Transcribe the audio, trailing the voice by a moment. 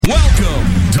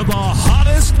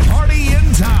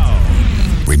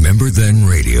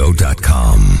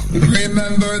RememberThenRadio.com.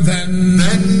 Remember then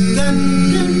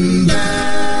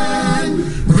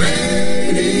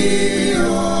Radio.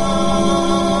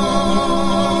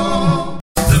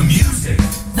 The music.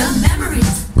 The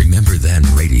memories.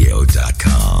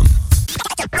 RememberThenRadio.com.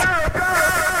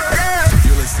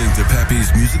 You're listening to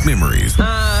Pepe's Music Memories with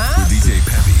DJ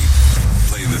Pepe,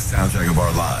 playing the soundtrack of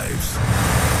our lives.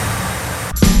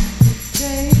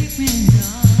 Take me in your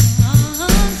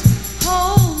arms,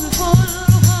 hold me for a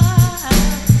little while.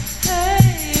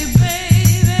 Hey,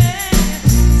 baby,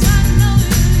 I know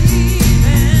you're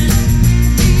leaving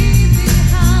me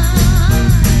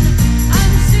behind.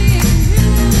 I'm seeing you,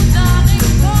 darling,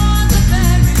 for the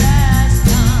very last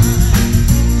time.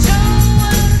 Show a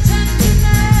little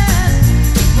tenderness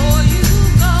before you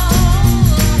go.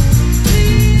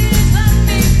 Please let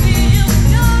me feel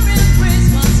your embrace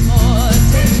once more.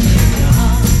 Take me in your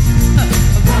arms.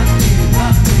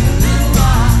 Rock me a little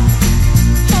while.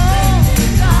 Hold me,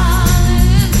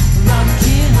 darling. Rock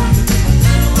me a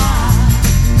little while.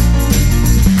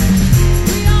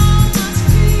 We all must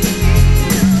feel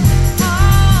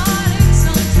heartache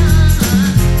sometimes.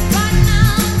 Right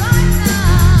now,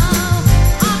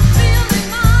 I'm feeling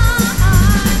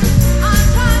mine. I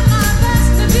try my best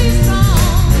to be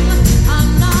strong. I'm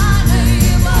not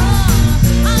able.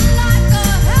 I'm like a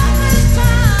helpless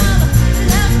child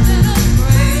left in a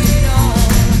cradle.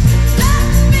 Let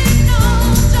me know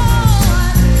joy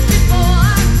before I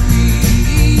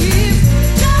grieve.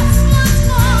 Just once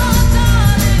more,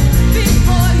 darling,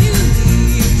 before you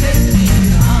leave. Take me in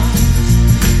your arms,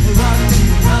 rock me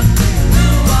a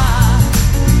little while.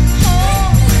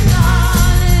 Hold me,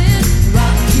 darling,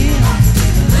 rock me a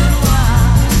little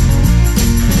while.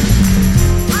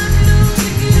 I'm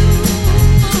losing you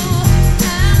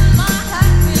and my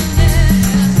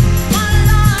happiness. My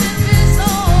life is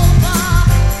over.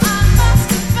 I must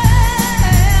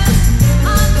confess,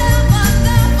 I'll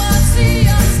never see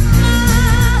your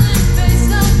smiling face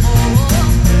no more.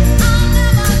 I'll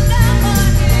never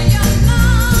hear your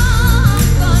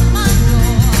knock on my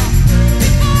door.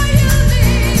 Before you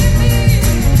leave me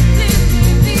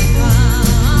behind.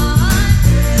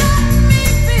 Let me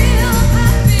feel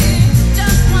happy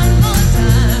just one more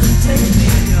time. Take me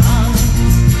in your arms,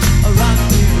 rock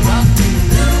me a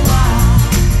little while.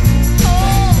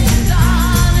 Hold me,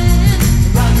 darling,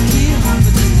 rock me just a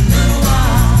little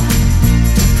while.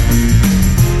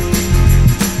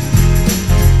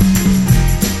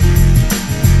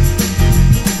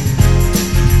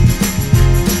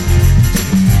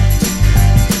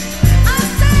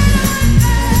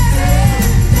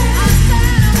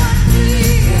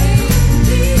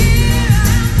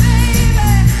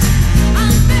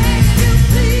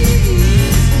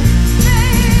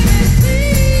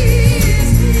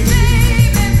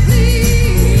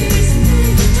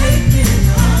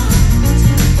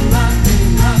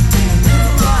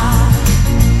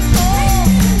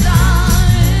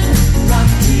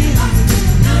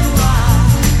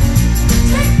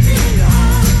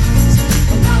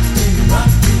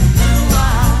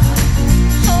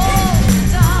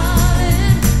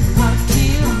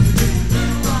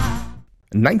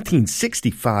 In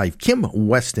 1965, Kim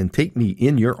Weston, Take Me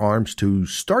in Your Arms, to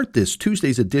start this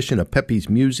Tuesday's edition of Pepe's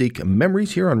Music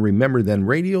Memories here on Remember Then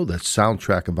Radio, the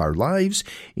soundtrack of our lives.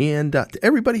 And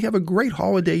everybody have a great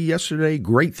holiday yesterday,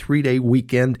 great 3-day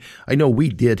weekend. I know we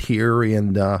did here,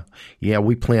 and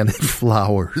we planted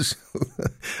flowers.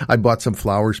 I bought some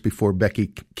flowers before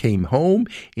Becky came home,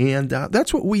 and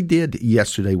that's what we did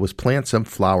yesterday, was plant some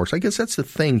flowers. I guess that's the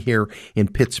thing here in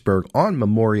Pittsburgh. On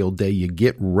Memorial Day, you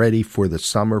get ready for the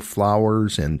summer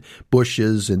flowers and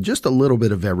bushes and just a little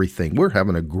bit of everything. We're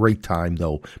having a great time,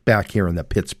 though, back here in the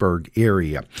Pittsburgh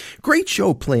area. Great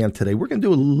show planned today. We're going to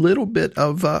do a little bit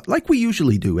of, like we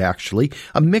usually do, actually,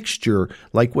 a mixture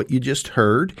like what you just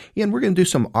heard, and we're going to do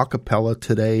some a cappella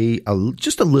today,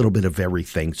 just a little bit of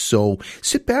everything. So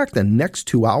sit back the next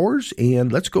 2 hours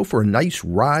and let's go for a nice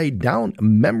ride down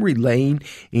memory lane,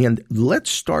 and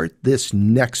let's start this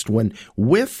next one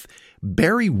with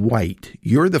Barry White,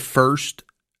 You're the First,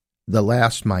 the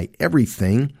Last, My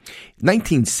Everything,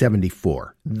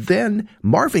 1974. Then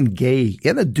Marvin Gaye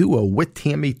in a duo with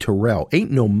Tammy Terrell,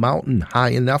 Ain't No Mountain High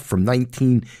Enough, from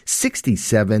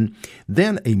 1967.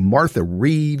 Then a Martha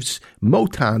Reeves,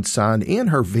 Motown son, and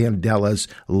her Vandellas,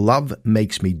 Love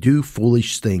Makes Me Do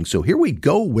Foolish Things. So here we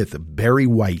go with Barry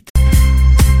White.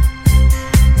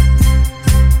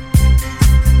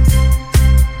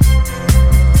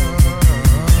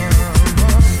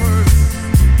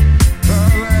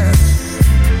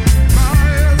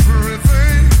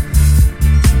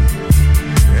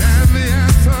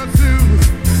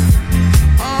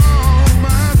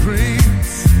 Dreams.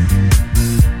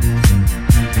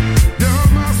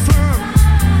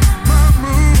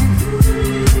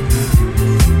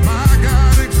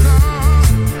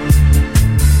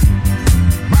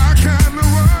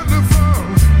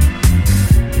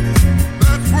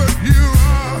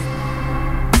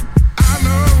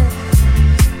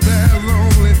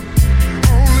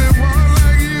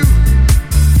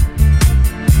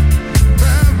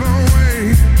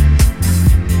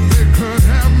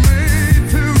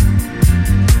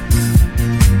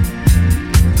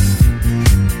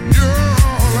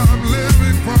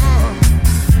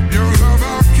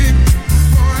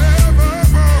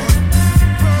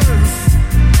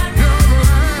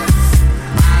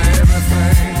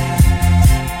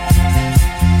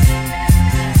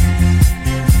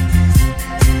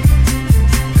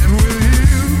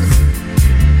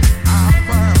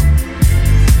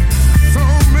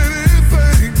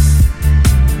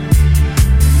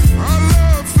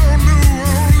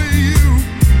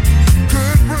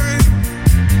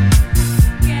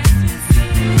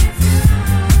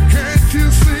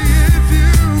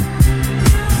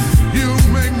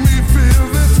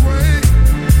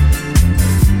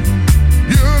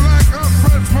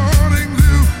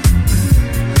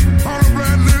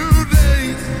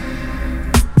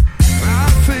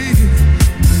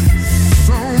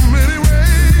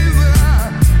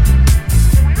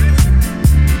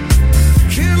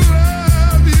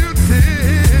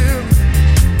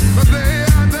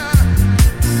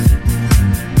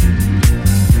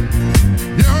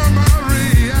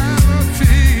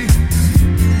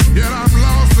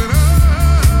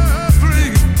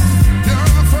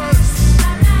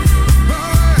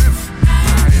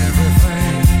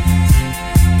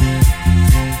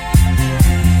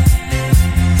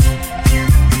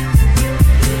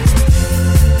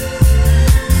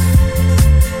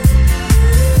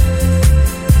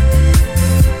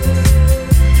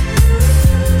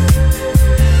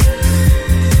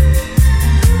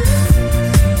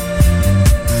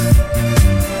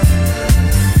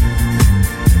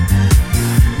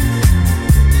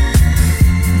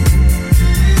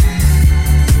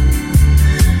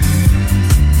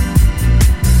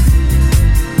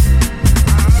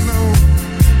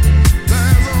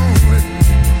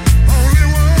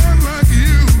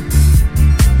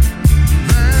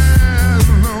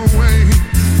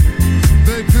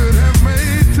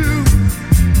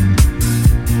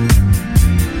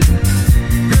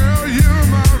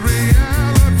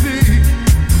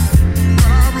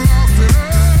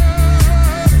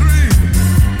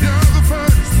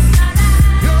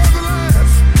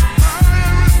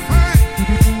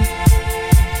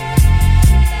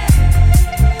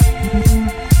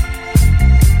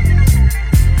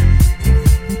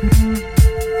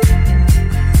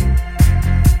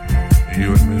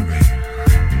 You and me,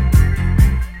 baby.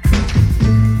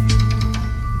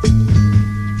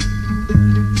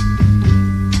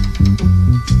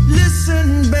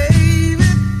 Listen, baby,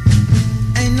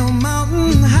 ain't no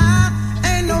mountain high,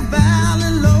 ain't no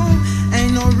valley low,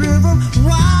 ain't no river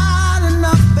wide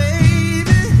enough,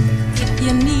 baby. If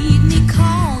you need me,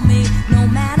 call me. No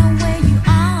matter where you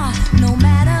are, no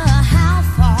matter how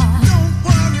far. Don't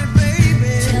worry,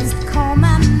 baby. Just call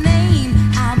my name.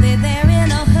 I'll be there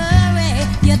in a hurry.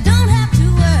 You don't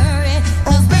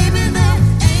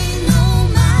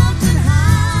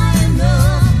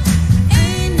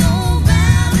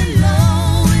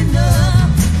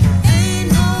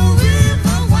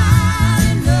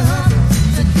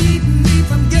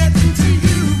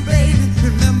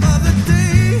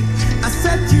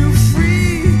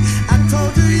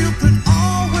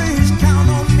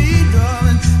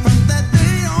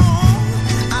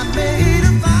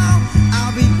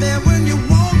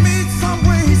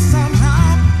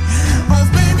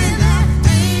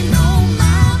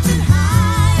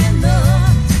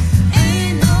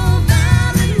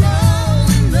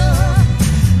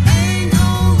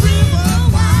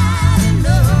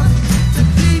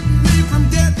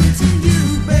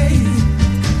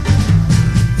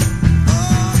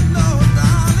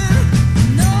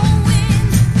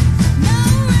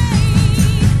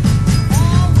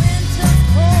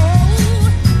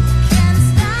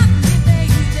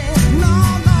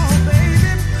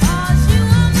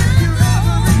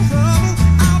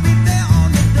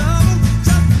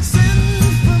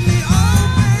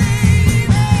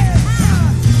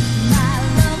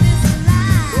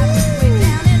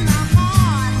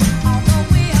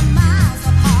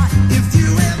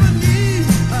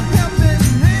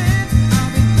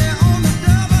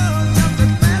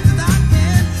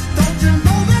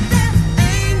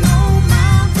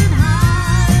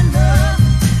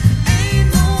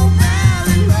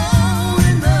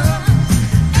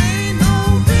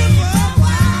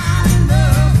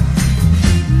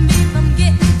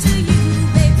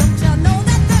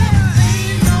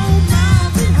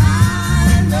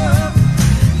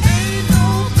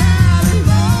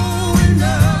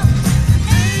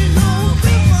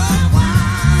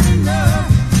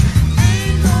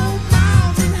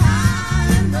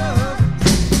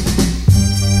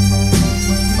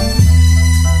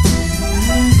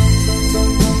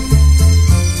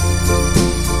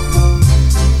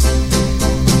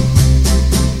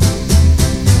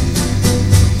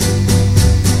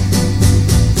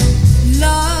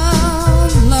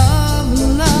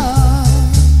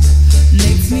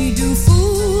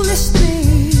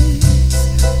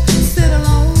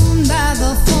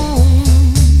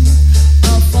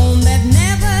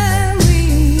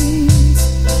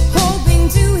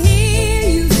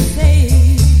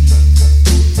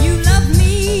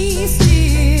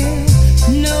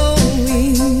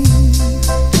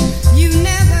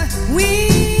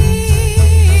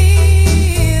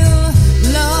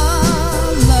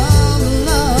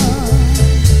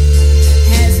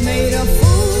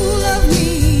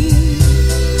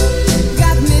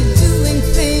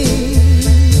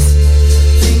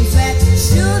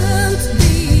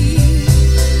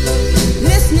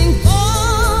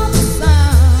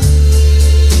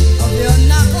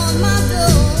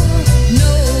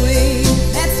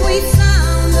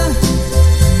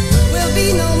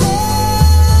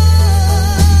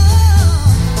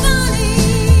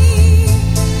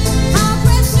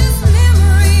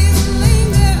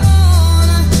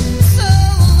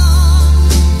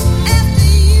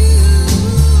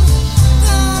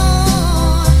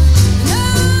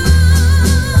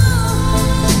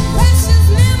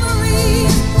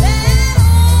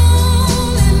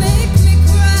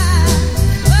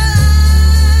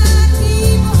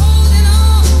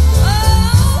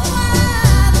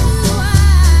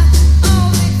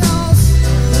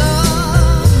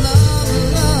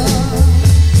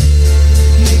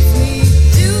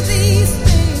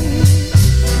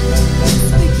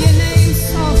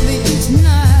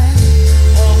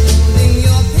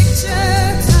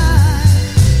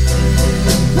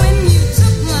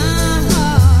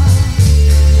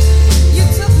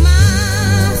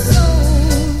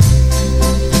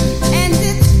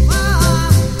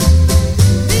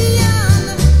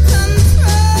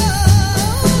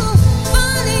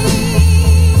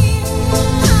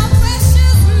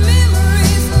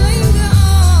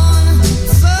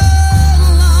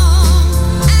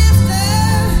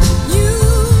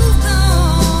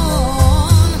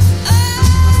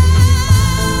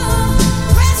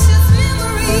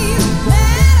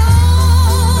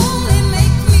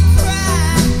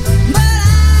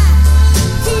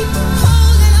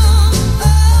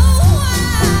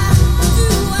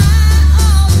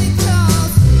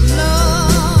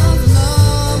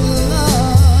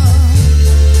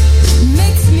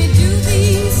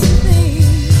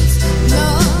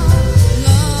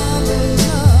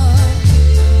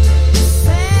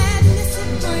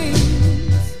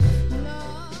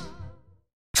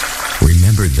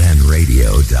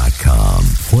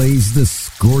plays the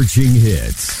scorching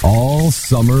hits all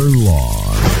summer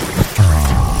long.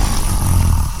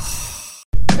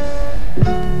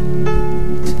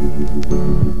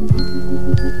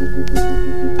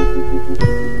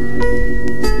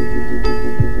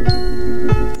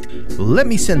 Let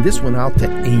me send this one out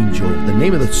to Angel. The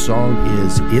name of the song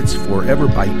is It's Forever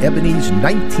by Ebony's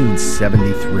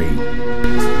 1973.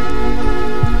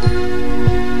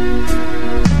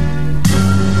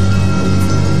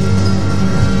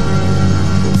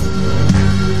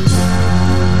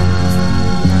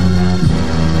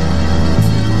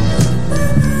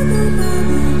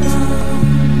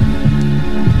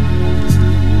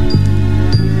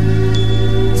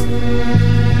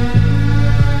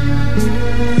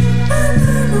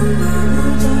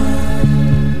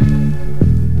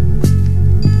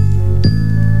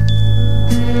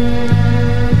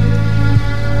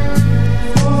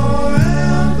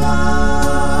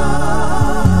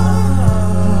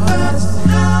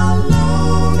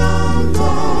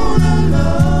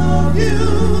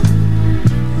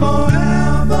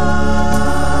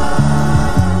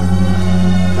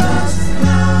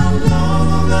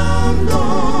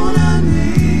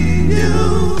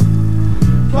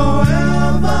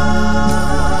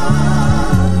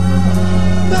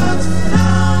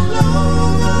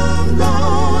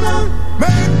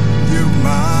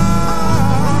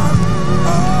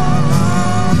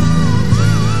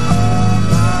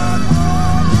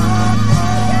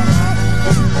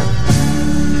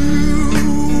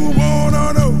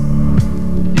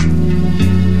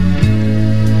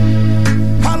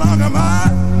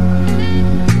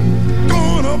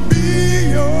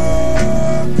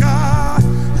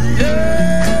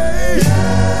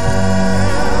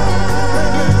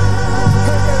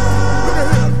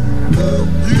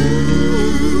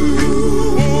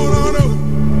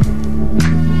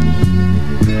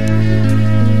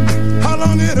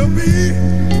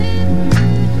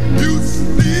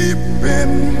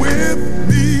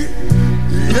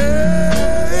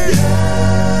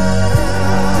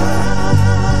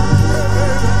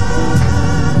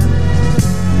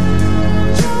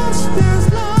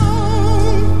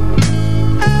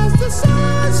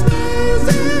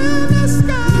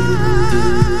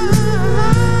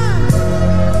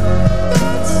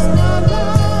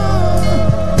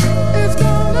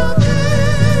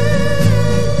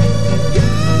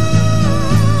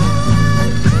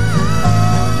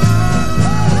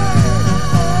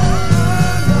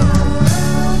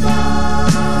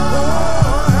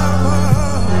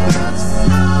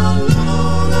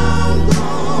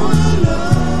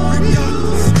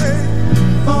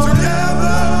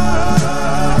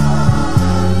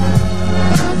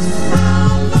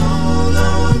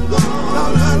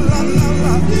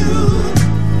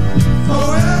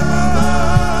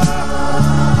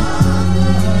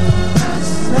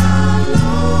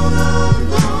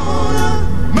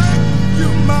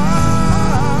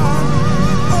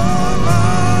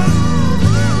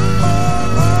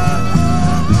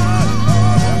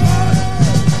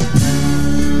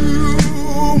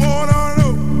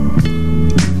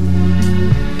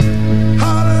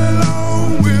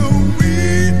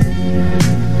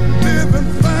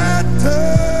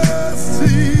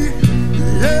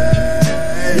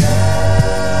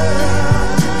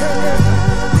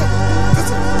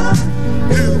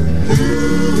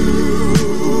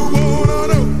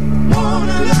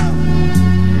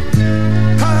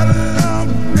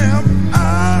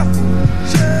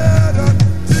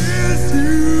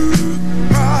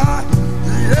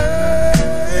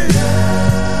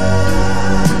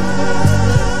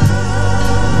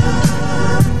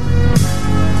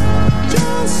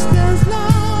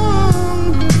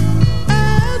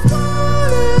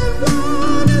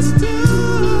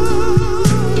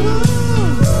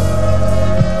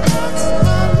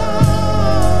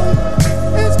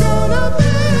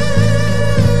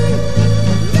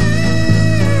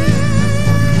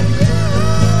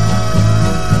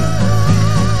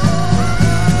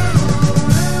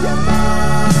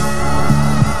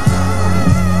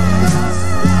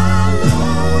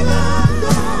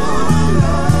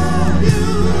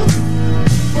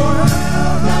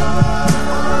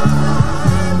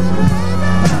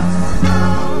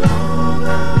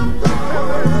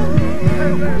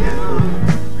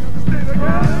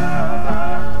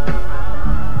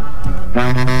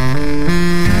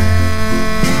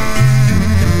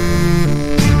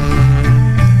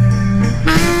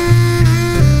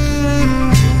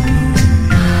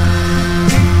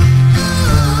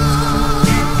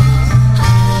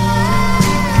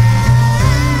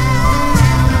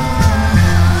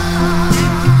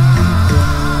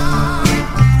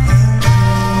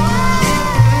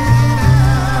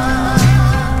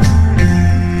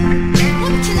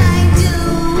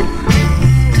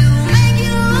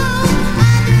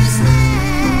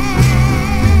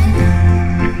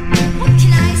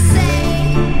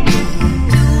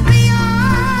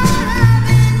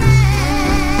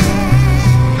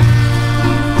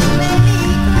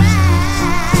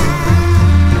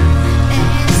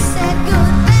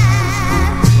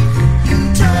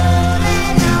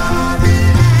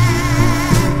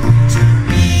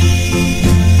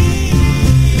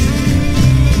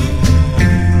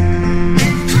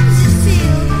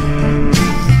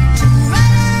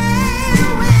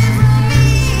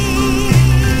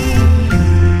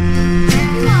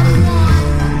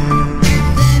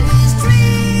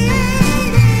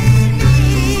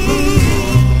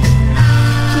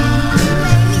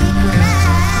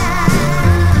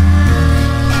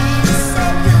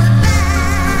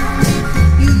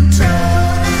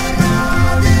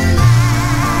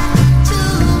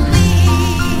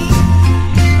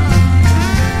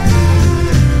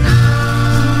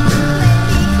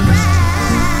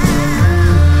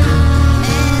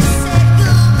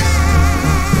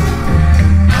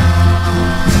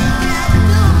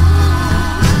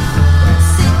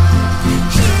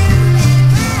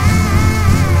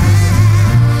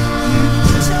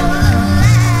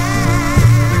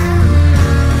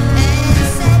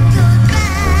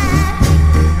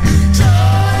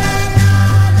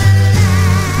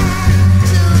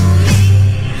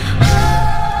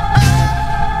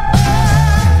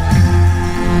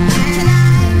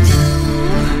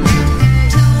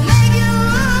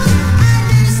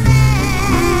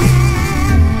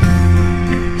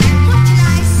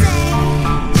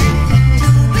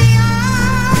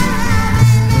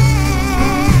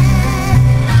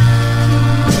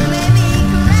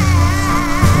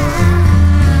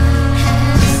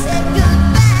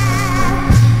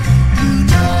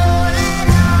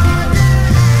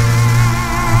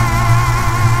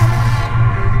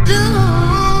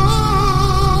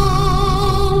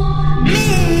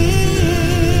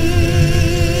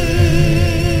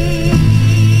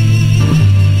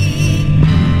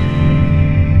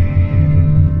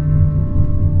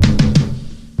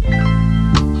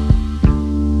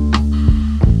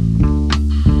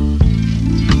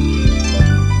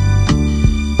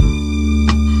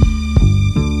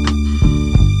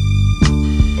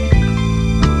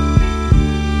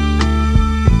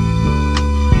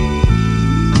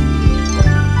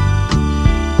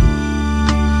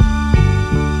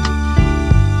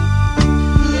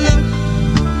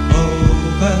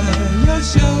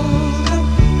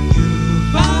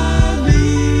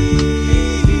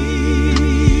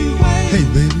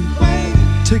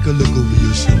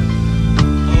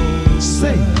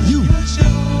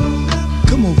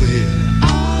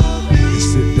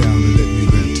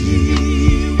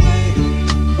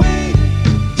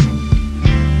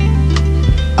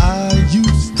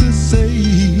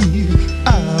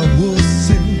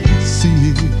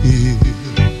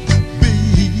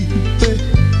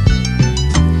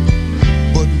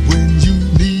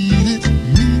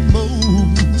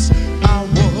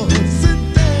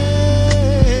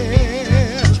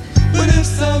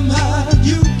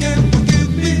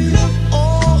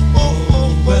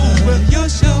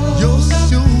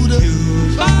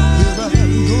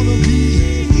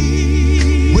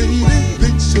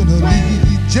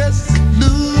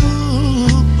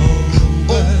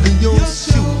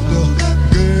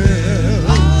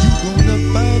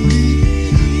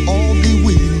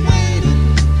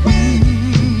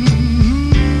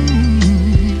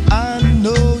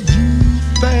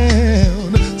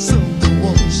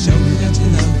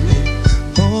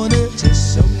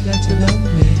 that you love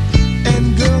me. And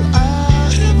girl, I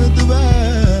haven't the right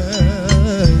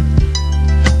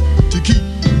to keep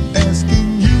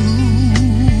asking you.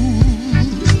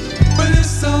 But if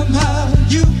somehow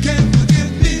you can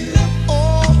forgive me,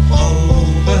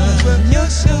 over your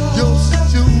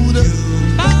shoulder,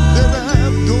 then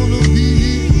I'm gonna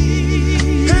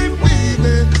be. Hey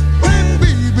baby,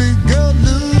 girl,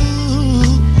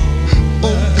 look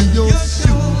over your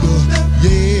shoulder,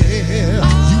 yeah,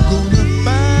 you gonna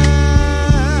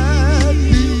find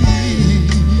me.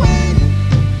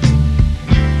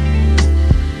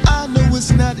 I know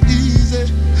it's not easy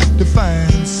to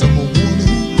find someone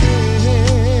who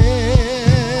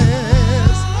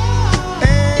cares,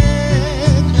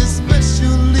 and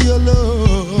especially a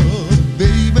love,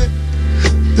 baby,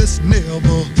 that's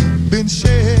never been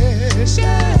shared.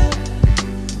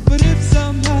 But if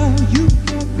somehow you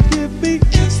can't forgive me,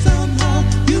 if somehow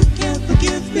you can't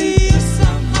forgive me, if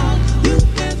somehow you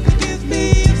can't forgive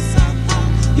me, if somehow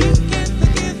you can't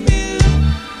forgive me,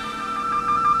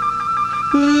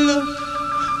 look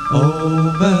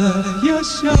over your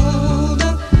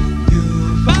shoulder,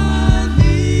 you'll find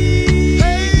me.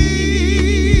 Hey,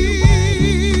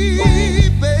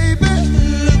 baby,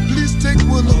 please take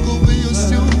one look over your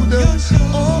shoulder. There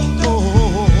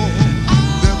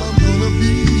I'm gonna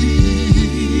be.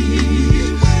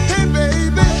 Hey,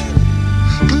 baby,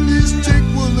 please take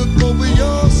one look over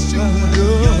your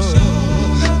shoulder.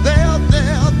 There I'm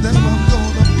gonna be.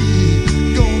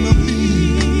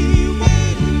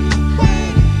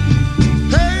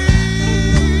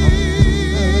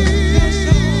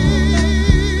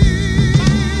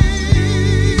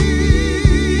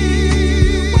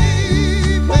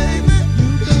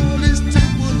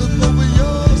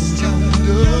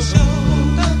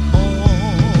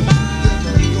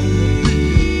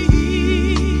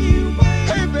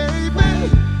 Hey, baby,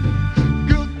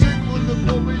 girl, take one look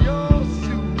over your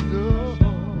shoulder.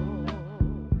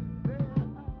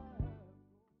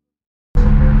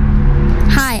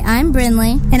 Hi, I'm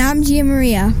Brinley. And I'm Gia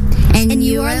Maria. And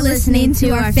you are listening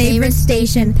to our favorite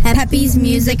station, Pepe's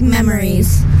Music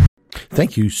Memories.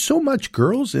 Thank you so much,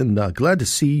 girls, and glad to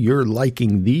see you're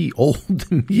liking the old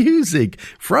music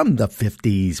from the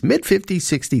 50s, mid-50s,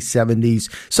 60s, 70s,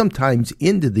 sometimes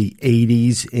into the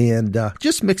 80s, and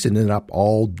just mixing it up,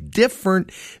 all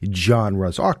different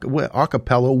genres,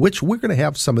 acapella, which we're going to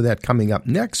have some of that coming up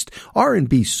next,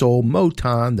 R&B, soul,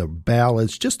 Motown, the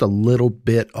ballads, just a little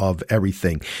bit of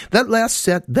everything. That last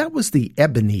set, that was the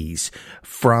Ebonies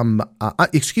from,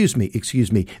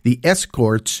 the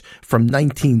Escorts from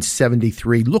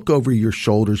 1973. Look over your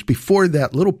shoulders. Before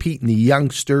that, Little Pete and the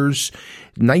Youngsters,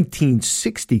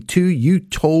 1962, You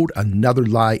Told Another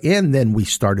Lie. And then we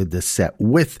started the set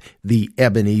with the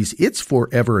Ebonies, It's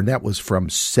Forever, and that was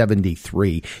from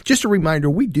 73. Just a reminder,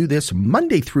 we do this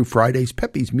Monday through Fridays,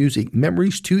 Pepe's Music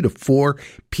Memories, 2 to 4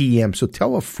 p.m. So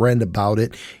tell a friend about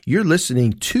it. You're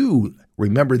listening to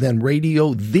Remember Then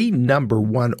Radio, the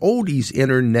 #1 oldies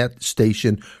internet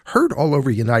station, heard all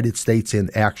over the United States and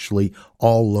actually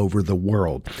all over the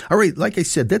world. All right, like I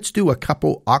said, let's do a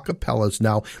couple acapellas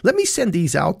now. Let me send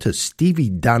these out to Stevie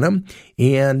Dunham,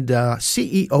 and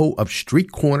CEO of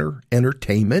Street Corner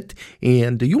Entertainment.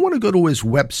 And you want to go to his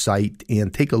website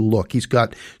and take a look. He's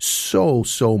got so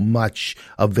much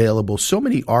available, so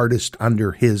many artists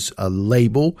under his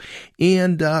label.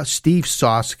 And Steve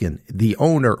Soskin, the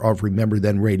owner of Remember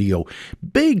Then Radio,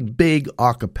 big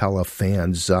acapella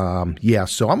fans. So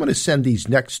I'm going to send these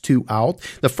next two out.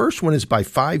 The first one is by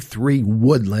 5-3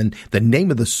 Woodland. The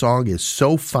name of the song is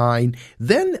So Fine.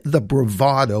 Then the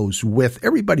Bravados with,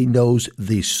 everybody knows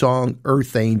the song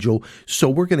Earth Angel. So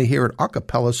we're going to hear it a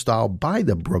cappella style by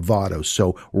the Bravados.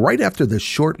 So right after this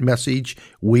short message,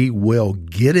 we will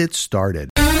get it started.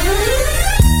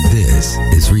 This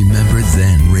is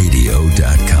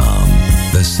RememberThenRadio.com,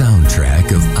 the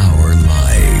soundtrack of our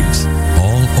lives.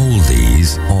 All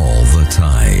oldies, all the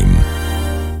time.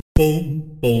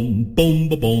 Boom, boom, boom,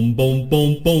 boom, boom,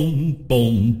 boom, boom,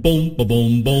 boom, boom,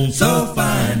 boom, boom, so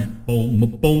fine. Boom,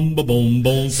 boom, boom,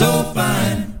 boom, so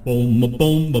fine. Boom,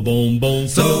 boom, boom, boom,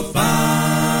 so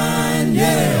fine.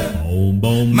 Yeah. Boom,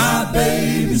 boom. My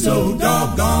baby's so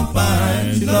doggone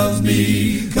fine. She loves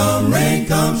me, come rain,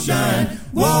 come shine.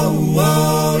 Whoa,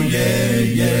 whoa,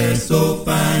 yeah, so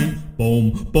fine.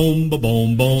 Boom, boom,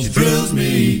 boom, boom. She thrills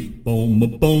me. Boom,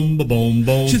 boom, boom,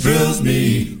 boom. She thrills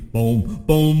me. Boom,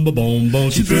 boom, boom, boom.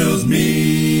 She thrills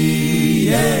me.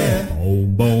 Yeah.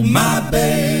 Boom, boom. My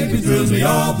baby thrills me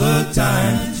all the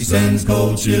time. She sends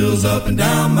cold chills up and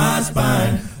down my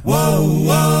spine. Whoa,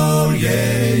 whoa,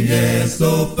 yeah,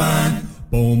 so fine.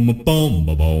 boom, boom,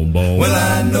 boom, boom. Well,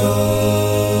 I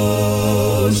know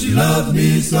she loves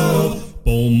me so.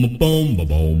 Boom, boom,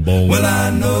 boom, boom. Well, I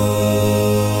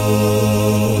know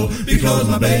because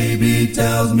my baby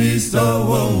tells me so.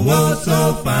 Oh, oh,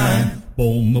 so fine.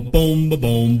 Boom, boom,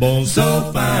 boom, boom.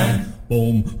 So fine.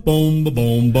 Boom, boom,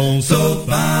 boom, boom. So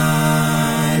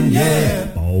fine, yeah.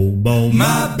 Boom, boom.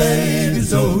 My baby's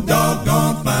so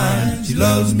doggone fine. She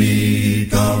loves me,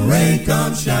 come rain,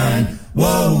 come shine.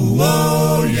 Whoa,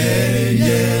 whoa, yeah,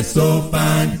 yeah, so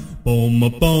fine. Boom,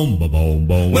 boom, boom,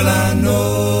 boom. Well, I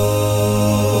know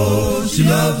she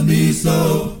loves me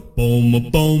so. Boom,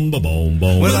 boom, boom,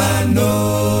 boom. Well, I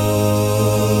know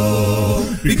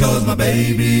because my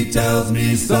baby tells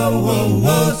me so. Oh,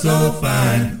 oh, so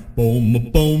fine. Boom,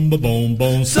 boom, boom,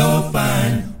 boom. So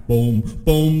fine. Boom,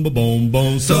 boom, boom,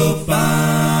 boom. So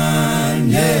fine,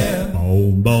 yeah.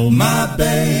 Boom, boom. My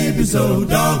baby's so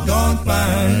doggone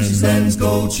fine. She sends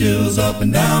cold chills up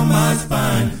and down my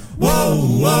spine. Whoa,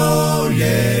 whoa,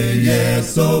 yeah, yeah,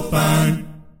 so fine.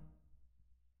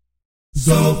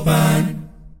 So fine.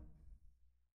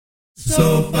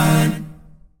 So fine.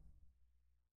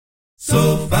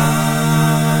 So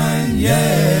fine,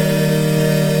 yeah.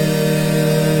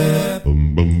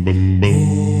 Boom, boom, boom,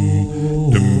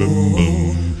 boom. Dum, bum,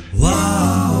 bum.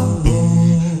 Wow.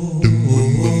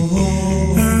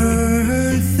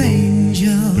 Earth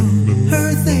angel,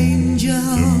 earth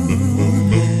angel,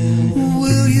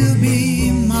 will you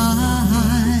be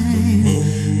mine,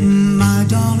 my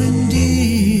darling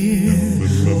dear?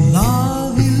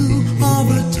 Love you all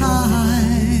the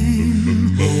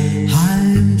time.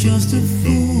 I'm just a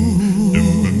fool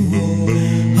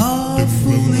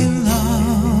in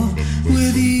love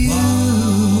with you.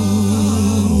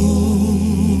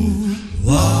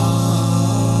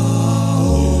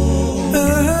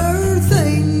 Earth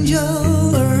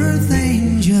angel,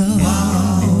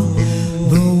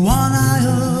 the one I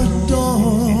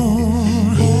adore.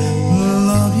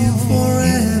 Love you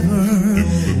forever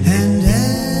and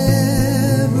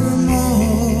evermore.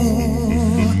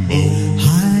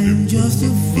 I'm just a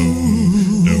fool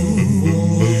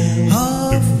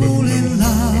in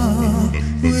love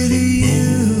with you.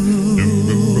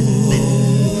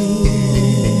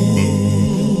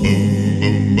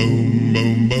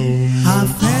 I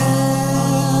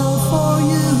fell for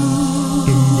you,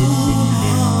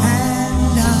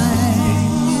 and I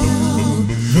knew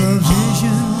the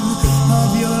vision of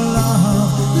your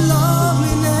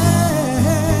loveliness.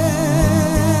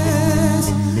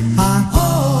 I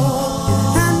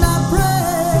hope and I pray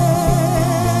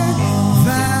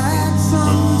that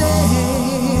someday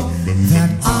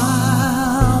that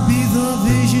I'll be the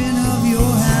vision of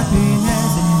your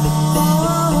happiness. Oh,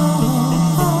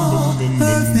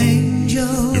 earth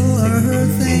angel,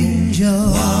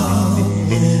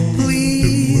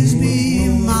 please be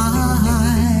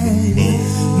mine,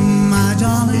 my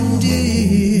darling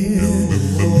dear.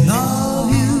 Love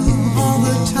you all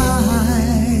the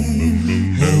time.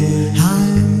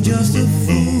 I'm just a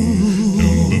fool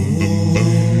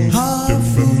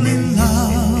in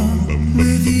love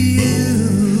with you.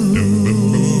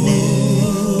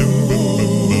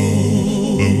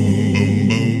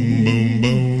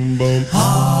 I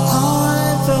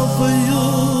fell for you,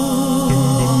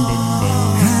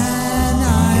 and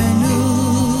I knew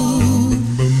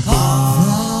the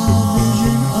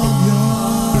vision of your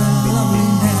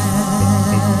loveliness.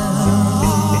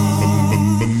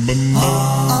 I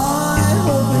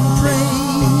hope and pray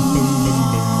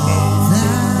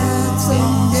that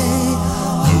someday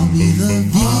I'll be the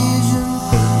vision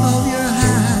of your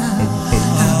happiness.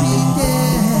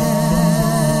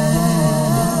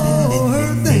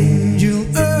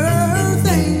 Earth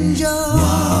angel,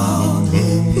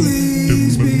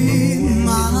 please be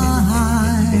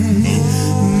mine,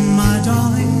 my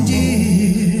darling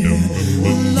dear.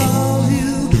 Love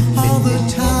you all the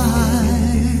time.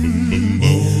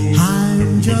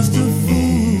 I'm just a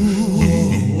fool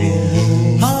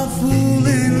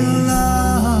in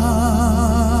love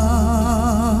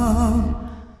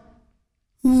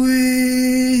with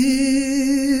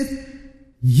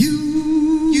you.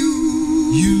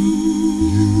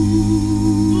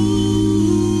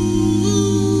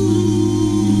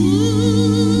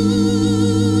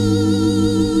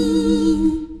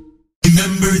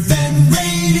 Remember then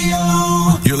radio.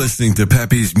 You're listening to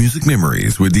Pepe's Music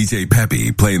Memories with DJ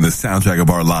Pepe playing the soundtrack of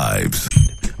our lives.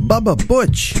 Bubba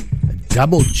Butch,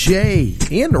 Double J,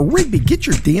 and Rigby. Get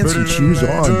your dancing shoes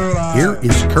on. Here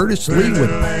is Curtis Lee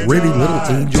with Pretty Little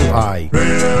Angel Eye.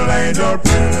 Pretty little angel,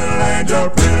 pretty little angel,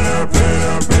 pretty little, pretty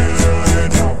little, pretty little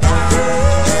angel.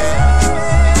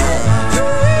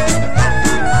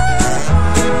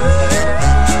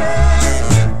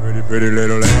 pretty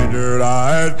little angel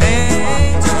eyes.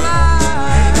 Angel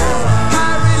eyes,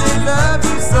 I really love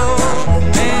you so.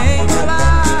 Angel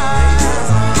eyes,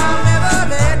 I'll never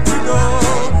let you go,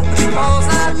 because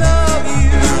I love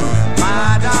you,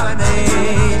 my darling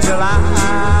angel eyes.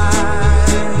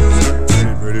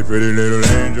 Pretty, pretty little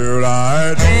angel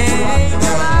eyes.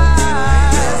 Angel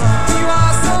eyes, you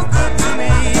are so good to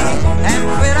me, and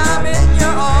when I'm in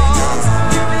your arms,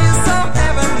 you feel so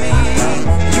heavenly.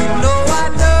 You know I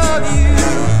love you,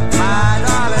 my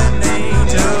darling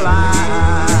angel eyes.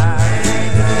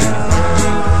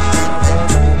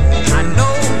 I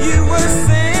know you were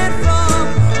sent from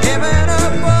heaven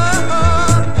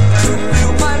above to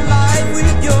fill my life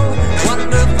with your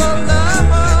wonderful love.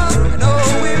 I know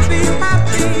we'll be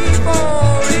happy for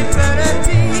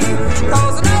eternity,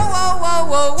 'cause I know,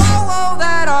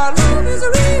 that our love is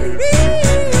really real.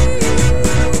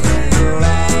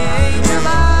 Angel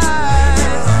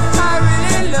eyes, I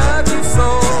really love you so.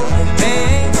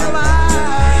 Angel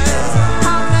eyes,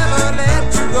 I'll never let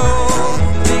you go,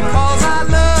 because I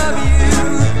love you,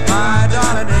 my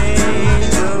darling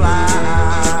angel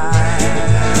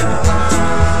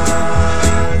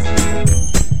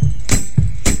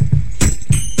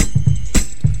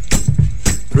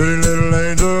Pretty little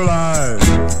angel eyes.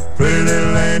 Pretty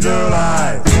little angel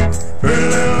eyes. Pretty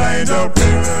little angel,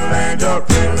 pretty little angel,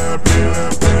 pretty little, pretty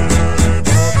little, pretty little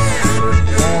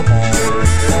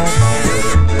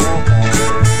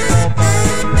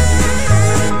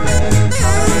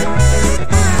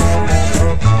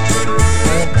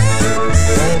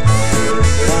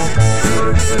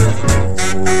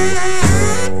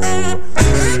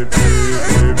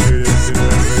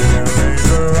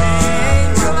Angel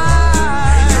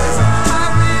eyes, I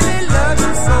really love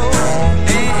you so.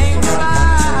 Angel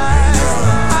eyes,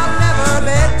 I'll never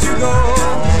let you go,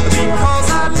 because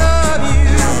I love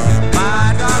you,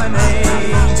 my darling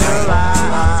angel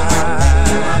eyes.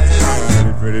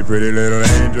 pretty, pretty little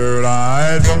angel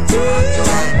eyes.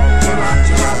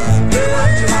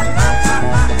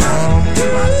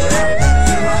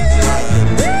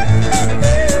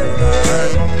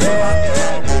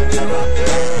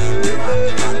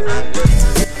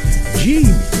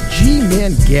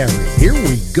 G-Man Gary, here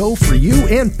we go for you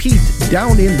and Pete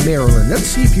down in Maryland. Let's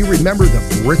see if you remember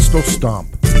the Bristol Stomp.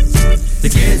 The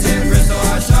kids in Bristol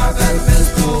are sharp as a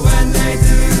pistol when they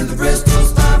do the Bristol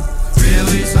Stomp.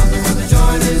 Really something when the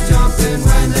joint is jumping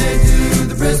when they do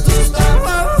the Bristol Stomp.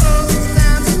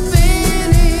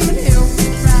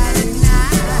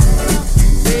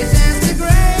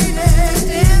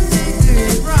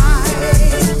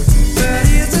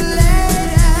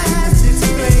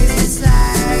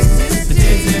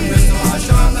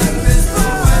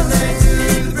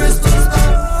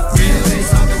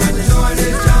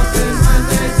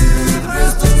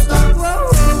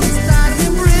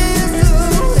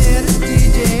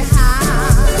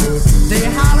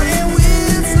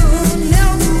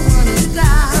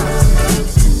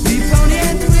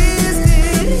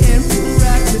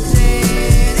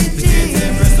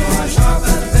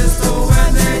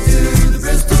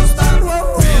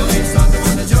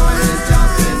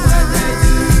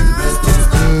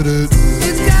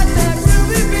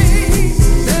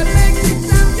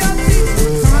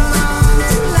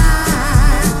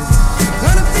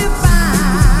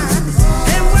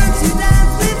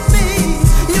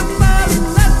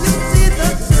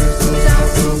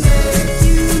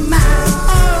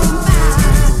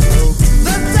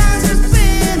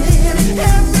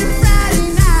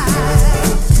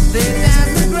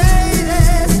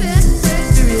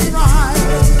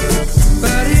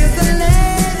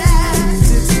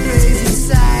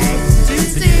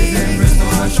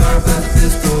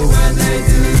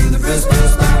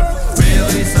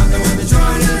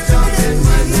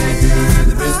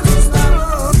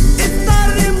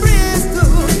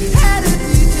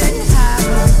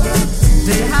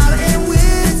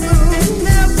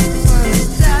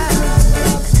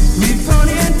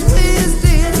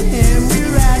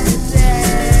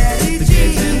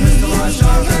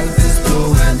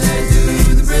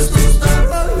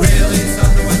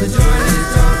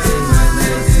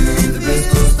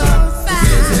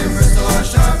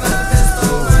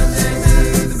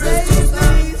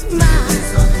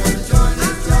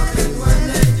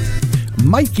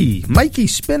 Mikey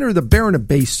Spinner, the Baron of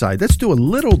Bayside. Let's do a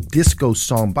little disco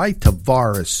song by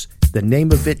Tavares. The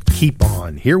name of it, Keep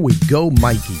On. Here we go,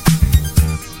 Mikey.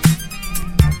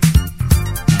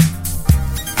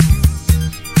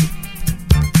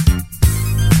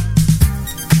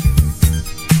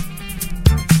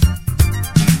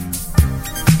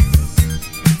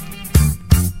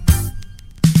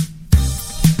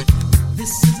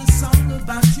 This is a song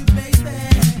about you, baby.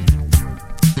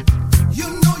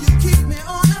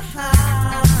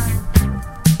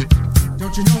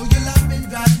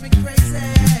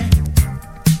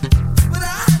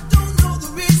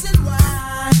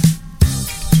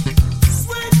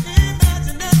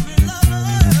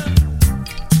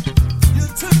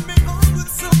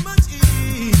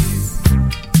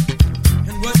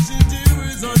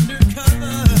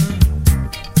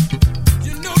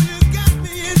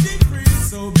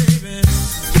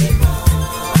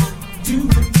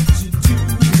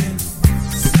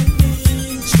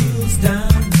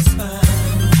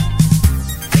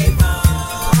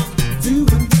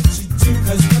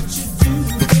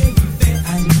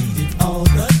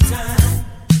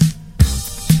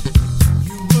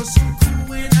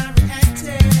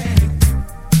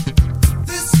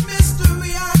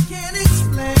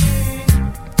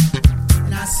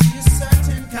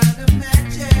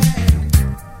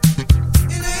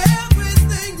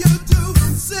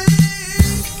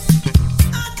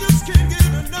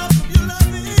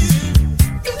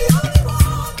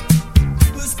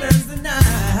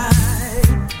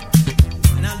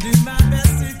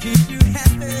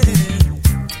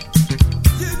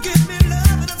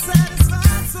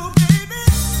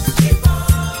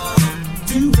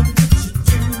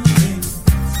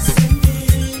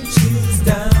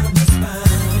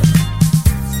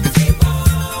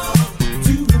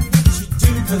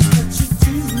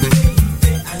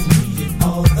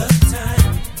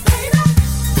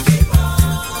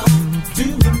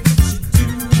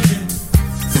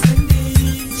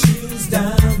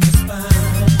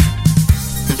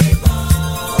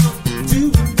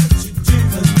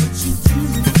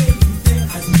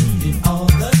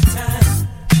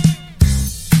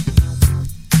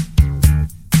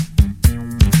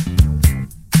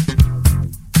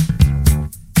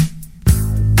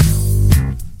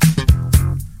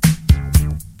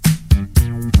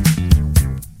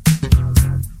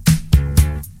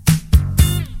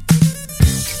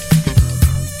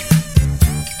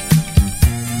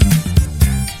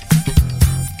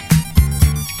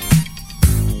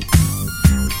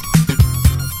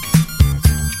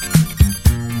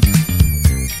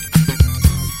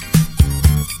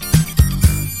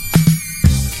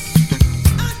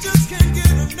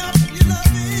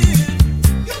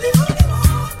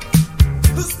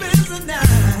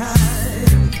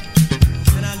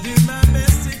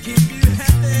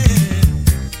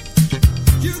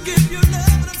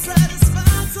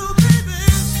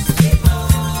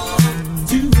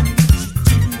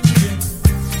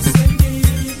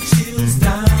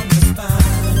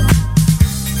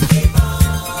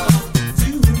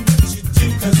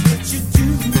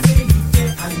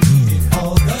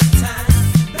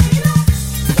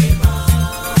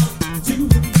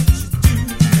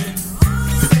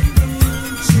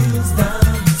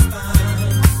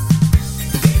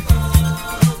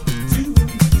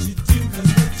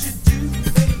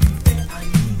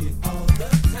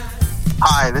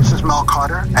 Hi, this is Mel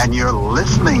Carter, and you're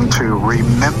listening to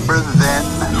Remember Then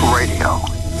Radio.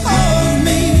 Hold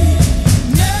me,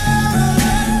 never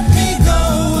let me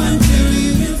go until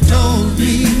you've told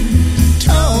me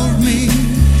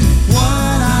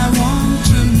what I want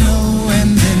to know,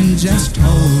 and then just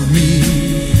hold me,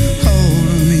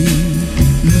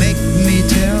 make me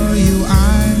tell you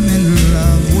I'm in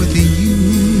love with you.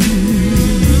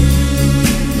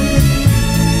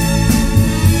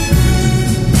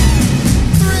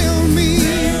 Thrill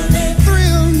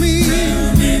me,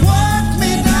 walk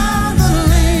me down the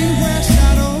lane where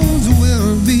shadows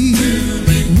will be,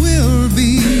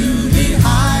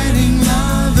 hiding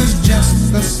love is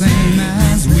just the same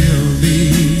as will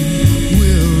be,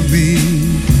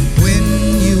 when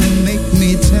you make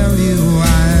me tell you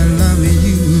I love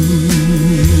you.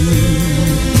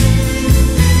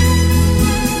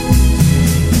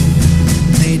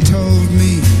 They told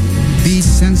me, be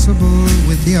sensible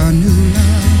with your new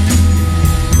love.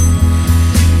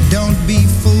 Don't be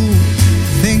fooled,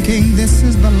 thinking this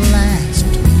is the last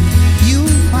you'll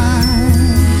find.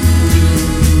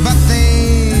 But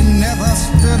they never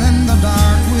stood in the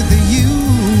dark with you,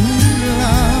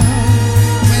 love.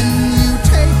 When you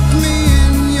take me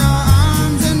in your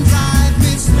arms and drive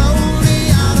me slowly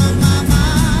out of my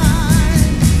mind,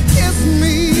 kiss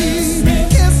me,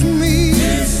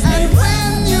 and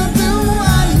when you do,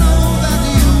 I know that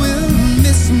you will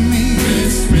miss me.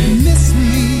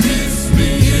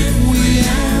 If we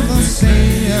ever say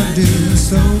adieu,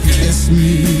 so kiss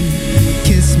me,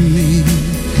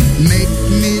 make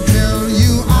me tell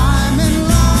you I'm in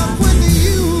love with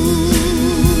you.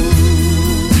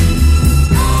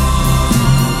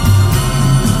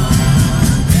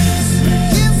 Kiss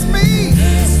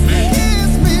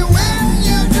me when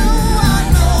you do, I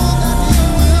know that you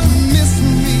will miss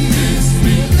me.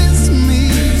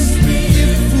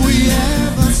 If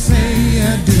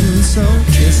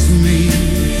me,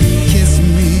 kiss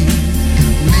me,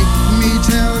 make me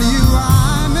tell you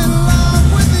I'm in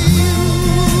love with you.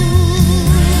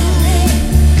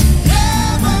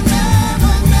 Never,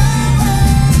 never, never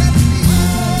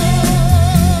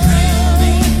let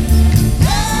me go.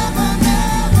 Never,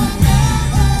 never,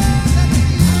 never let me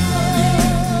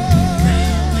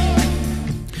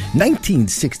go.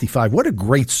 1965. What a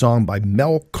great song by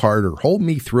Mel Carter. Hold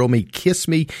Me, Thrill Me, Kiss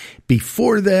Me.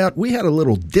 Before that, we had a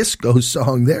little disco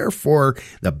song there for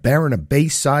the Baron of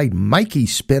Bayside, Mikey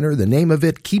Spinner, the name of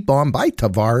it, Keep On by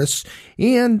Tavares,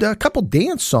 and a couple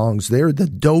dance songs there, the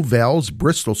Dovells,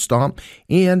 Bristol Stomp,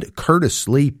 and Curtis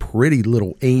Lee, Pretty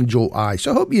Little Angel Eye.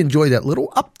 So I hope you enjoy that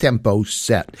little up-tempo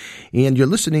set. And you're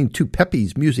listening to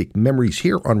Pepe's Music Memories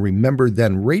here on Remember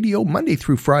Then Radio, Monday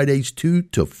through Fridays, 2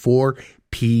 to 4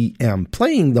 p.m.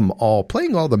 Playing all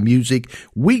the music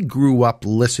we grew up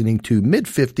listening to,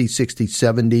 mid-50s, 60s,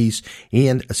 70s,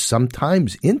 and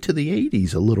sometimes into the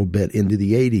 80s, a little bit into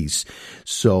the 80s.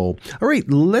 So, all right,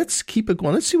 let's keep it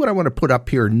going. Let's see what I want to put up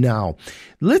here now.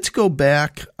 Let's go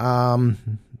back to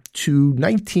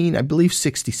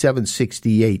 67,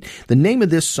 68. The name of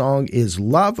this song is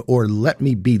Love or Let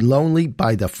Me Be Lonely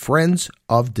by the Friends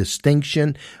of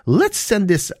Distinction. Let's send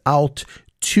this out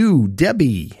to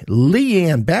Debbie,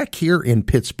 Leanne back here in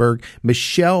Pittsburgh,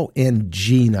 Michelle, and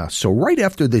Gina. So right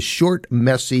after this short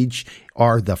message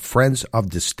are the Friends of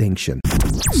Distinction.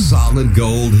 Solid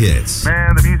gold hits.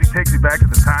 Man, the music takes me back to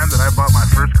the time that I bought my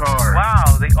first car.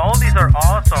 Wow, the oldies are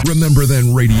awesome.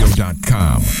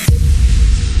 RememberThenRadio.com. Stay.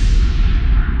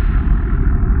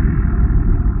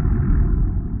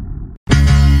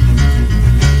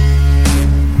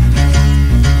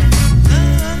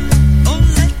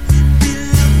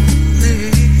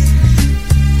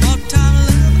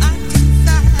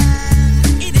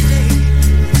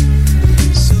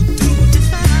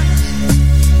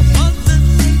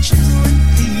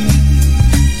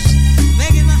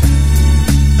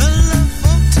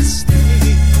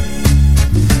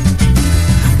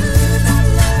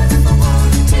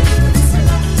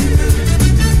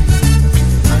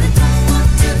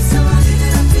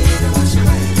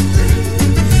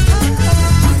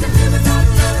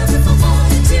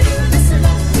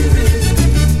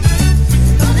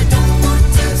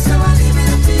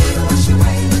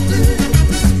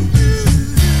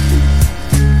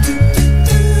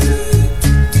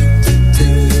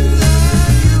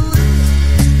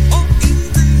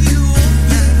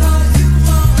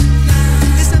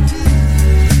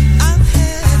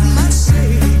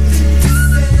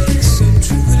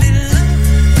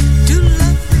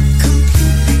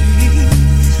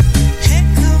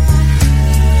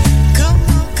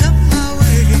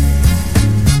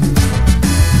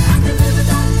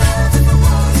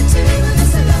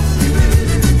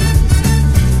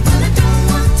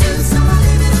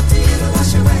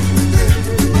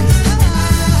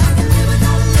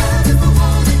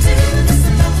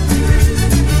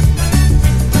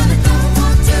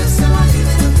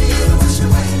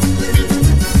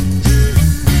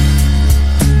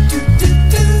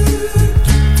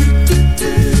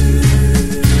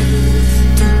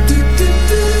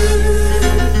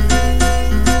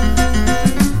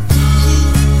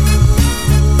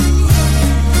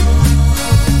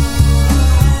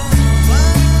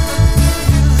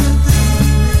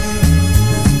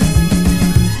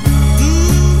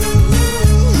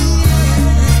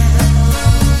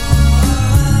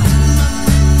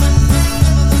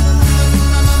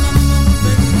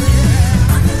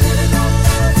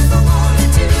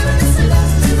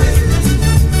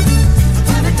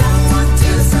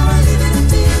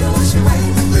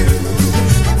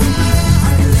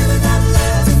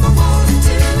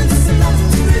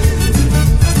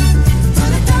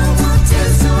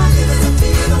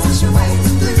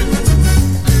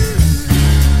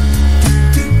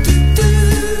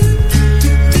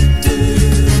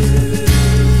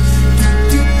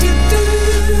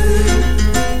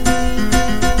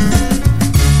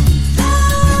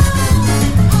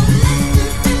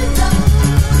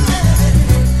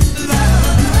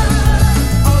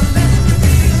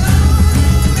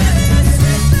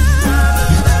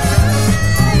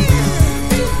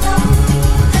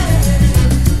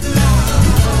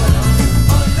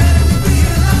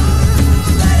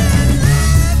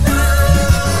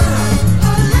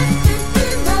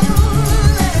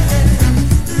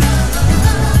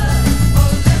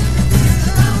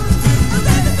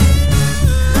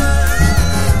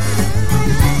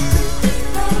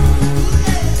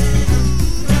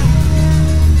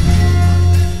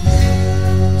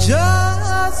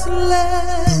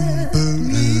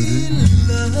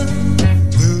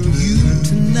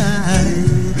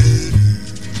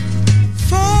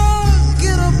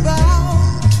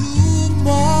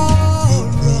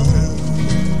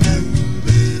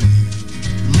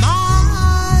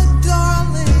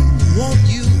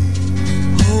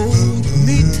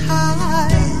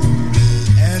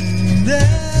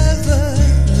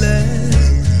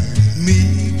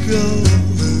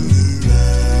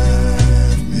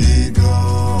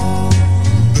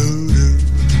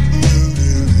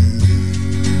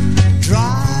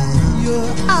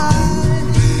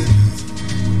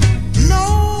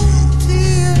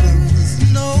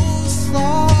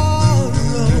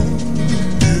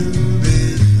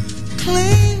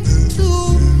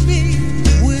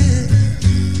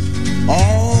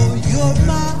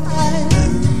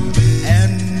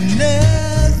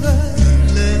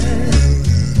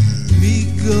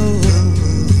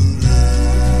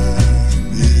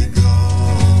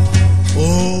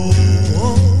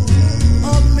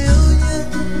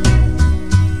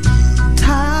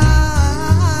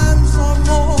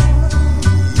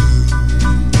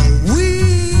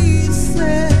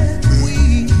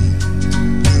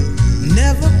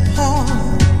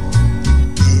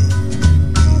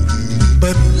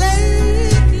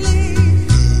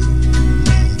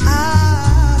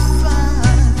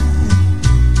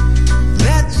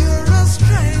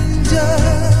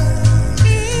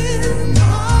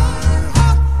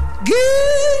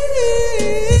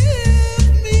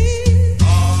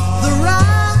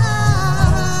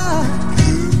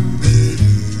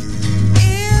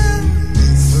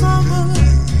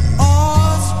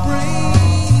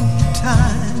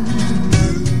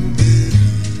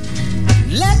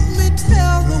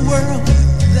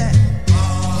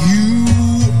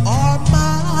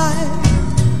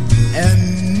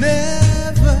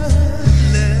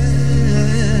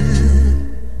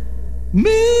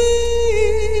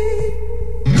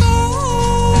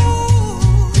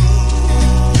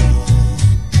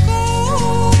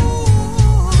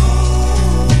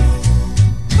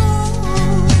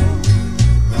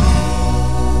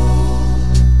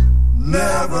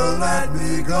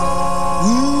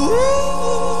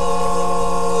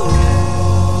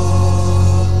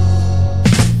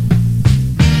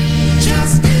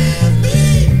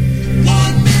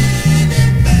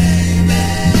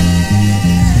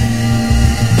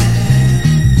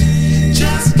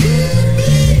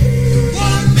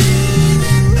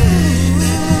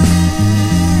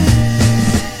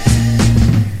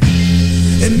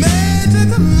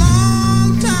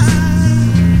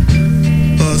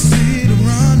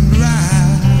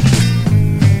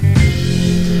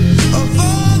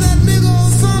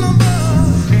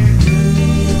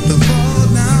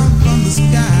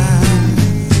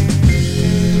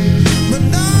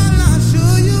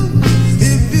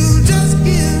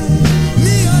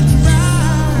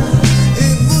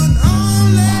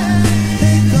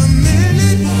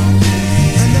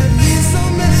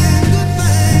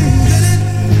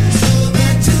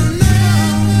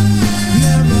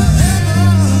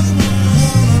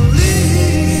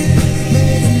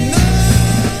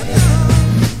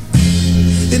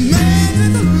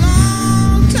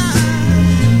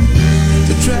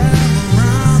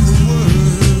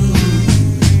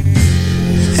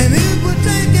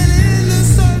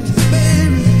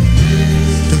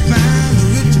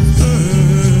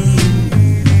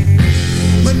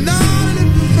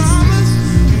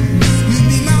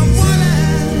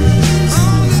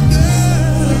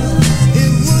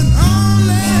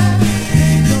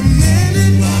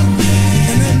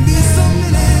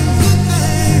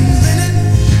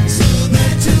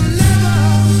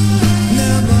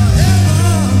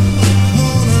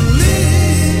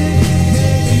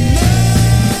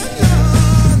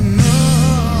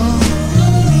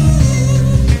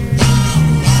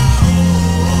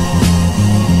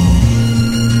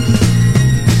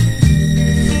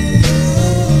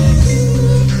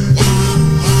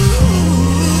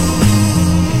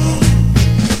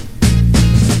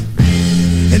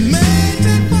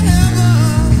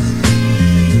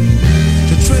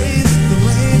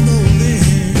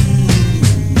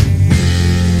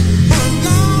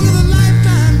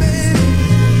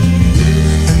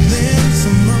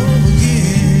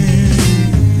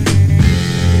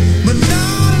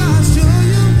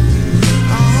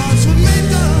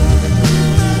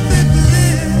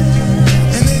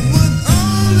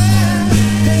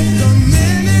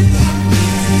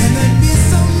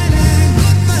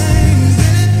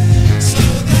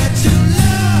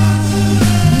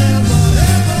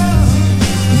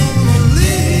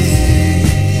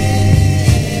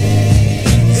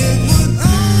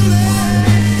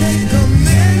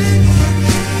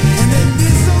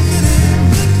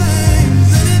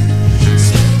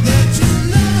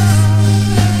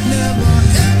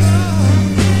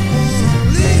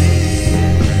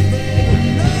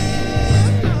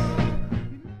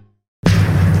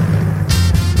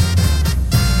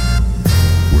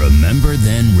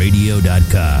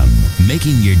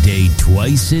 making your day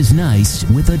twice as nice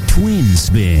with a twin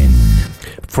spin.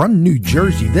 From New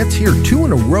Jersey, let's hear two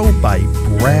in a row by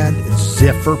Brad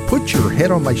Ziffer. Put your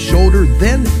head on my shoulder,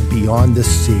 then Beyond the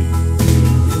Sea.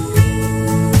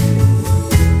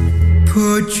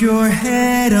 Put your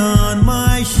head on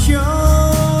my shoulder,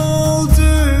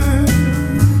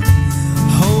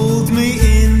 hold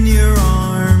me in your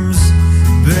arms,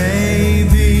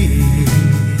 baby,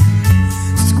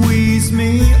 squeeze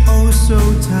me oh so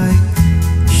tight,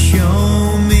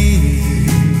 show me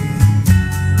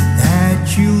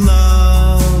that you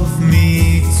love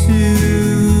me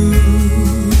too.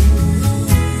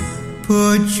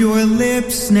 Put your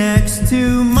lips next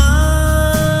to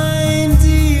mine,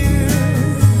 dear,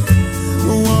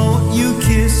 won't you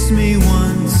kiss me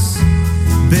once,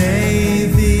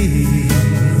 baby,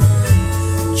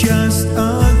 just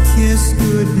a kiss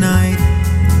goodnight,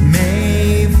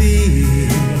 maybe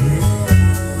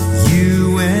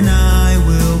you and I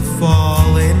will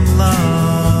fall in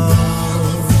love.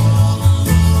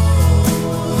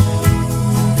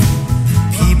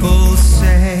 People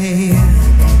say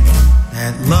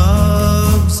that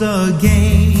love's a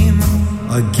game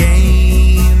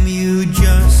you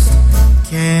just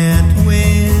can't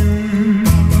win.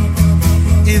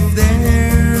 If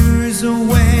there's a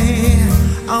way,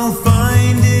 I'll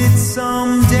find it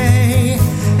someday,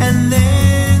 and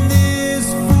then this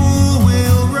fool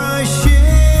will rush in.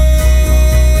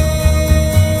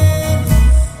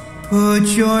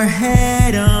 Put your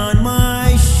head on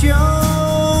my shoulder,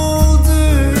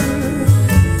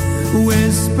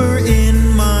 whisper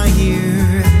in my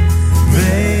ear,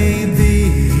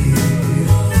 baby,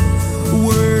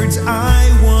 words I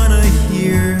wanna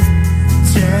hear.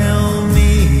 Tell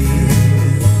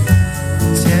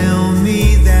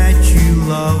me that you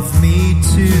love me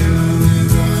too.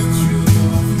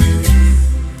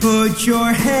 Put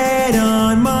your head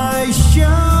on my shoulder,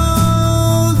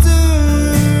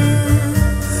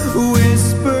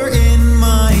 whisper in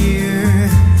my ear,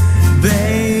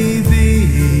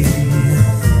 baby,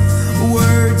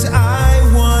 words I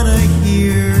wanna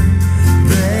hear,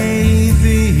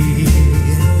 baby,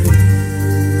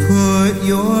 put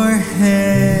your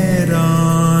head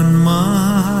on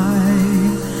my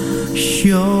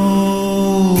shoulder.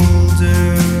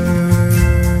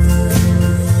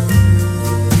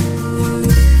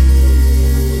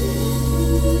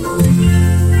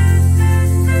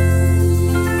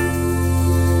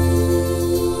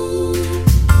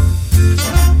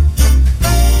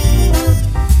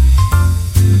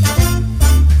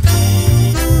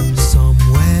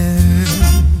 Somewhere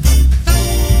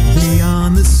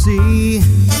beyond the sea,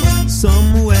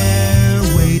 somewhere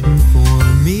waiting for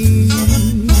me,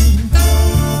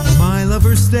 my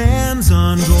lover stands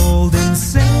on golden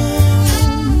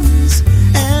sands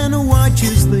and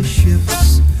watches the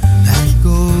ships that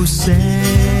go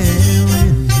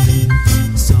sailing.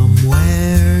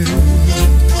 Somewhere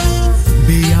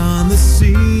beyond the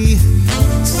sea,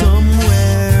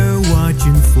 somewhere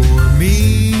watching for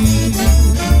me.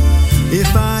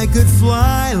 If I could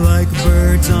fly like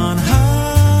birds on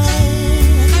high,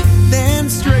 then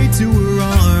straight to her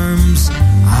arms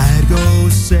I'd go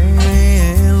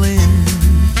sailing.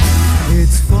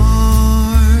 It's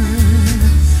far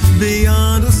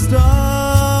beyond a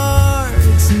star,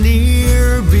 it's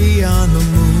near beyond the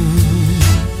moon.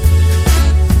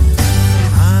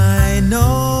 I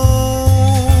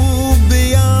know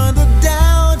beyond a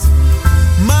doubt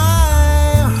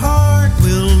my heart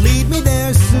will lead me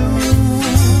there soon.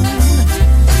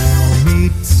 We'll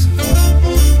meet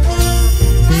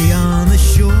beyond the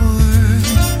shore,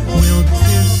 we'll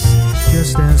kiss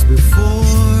just as before.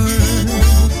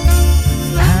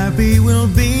 Happy we'll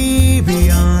be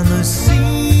beyond the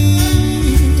sea,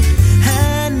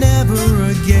 and never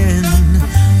again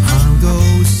I'll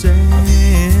go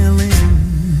sailing.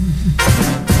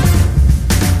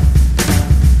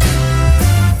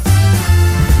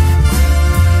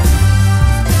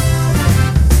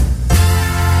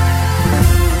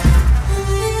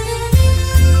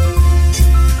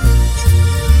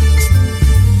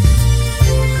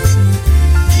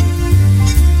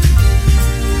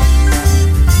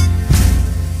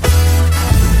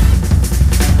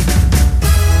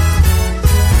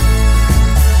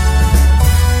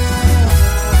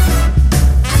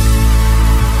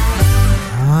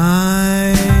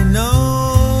 I know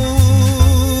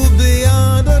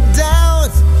beyond a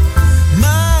doubt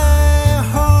my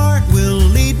heart will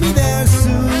lead me there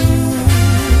soon.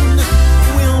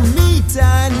 We'll meet,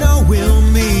 I know we'll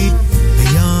meet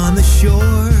beyond the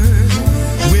shore.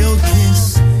 We'll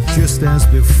kiss just as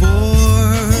before.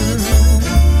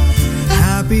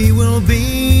 Happy we'll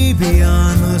be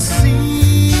beyond the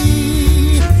sea,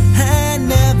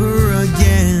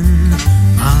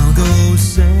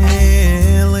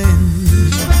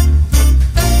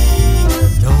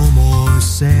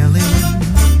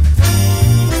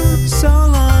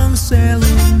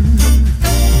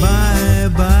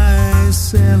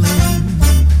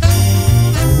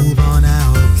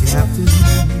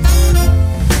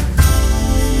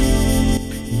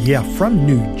 Yeah, from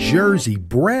New Jersey,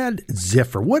 Brad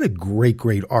Ziffer. What a great,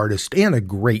 great artist and a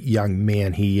great young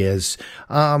man he is.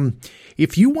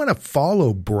 If you want to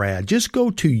follow Brad, just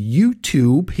go to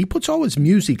YouTube. He puts all his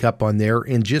music up on there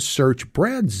and just search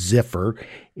Brad Ziffer.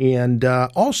 And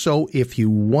also, if you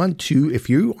want to, if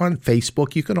you're on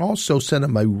Facebook, you can also send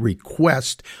him a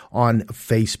request on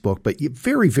Facebook. But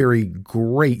very, very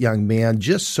great young man,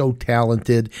 just so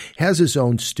talented, has his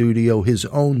own studio, his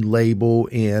own label.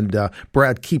 And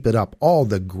Brad, keep it up. All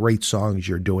the great songs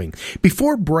you're doing.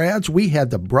 Before Brad's, we had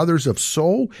the Brothers of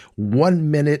Soul,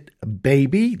 1 Minute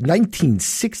Baby,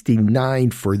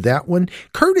 1969 for that one.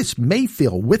 Curtis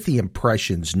Mayfield with the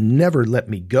Impressions, Never Let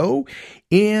Me Go.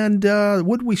 And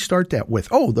what did we start that with?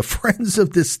 Oh, the Friends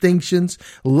of Distinctions,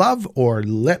 Love or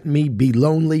Let Me Be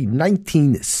Lonely,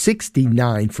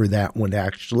 1969 for that one,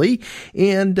 actually.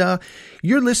 And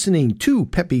you're listening to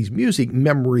Pepe's Music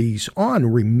Memories on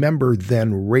Remember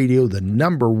Then Radio, the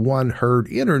 #1 heard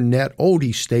internet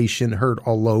oldie station, heard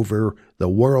all over the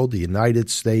world, the United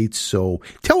States. So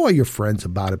tell all your friends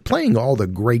about it, playing all the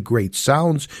great, great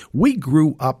sounds we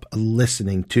grew up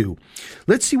listening to.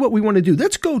 Let's see what we want to do.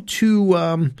 Let's go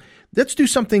to, let's do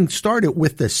something, start it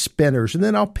with the Spinners, and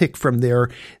then I'll pick from there.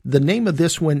 The name of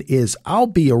this one is I'll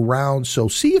Be Around. So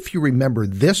see if you remember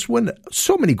this one.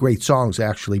 So many great songs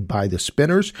actually by the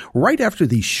Spinners right after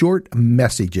these short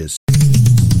messages.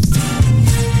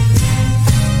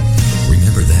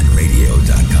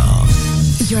 RememberThenRadio.com.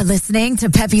 You're listening to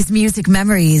Pepe's Music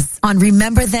Memories on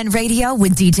Remember Then Radio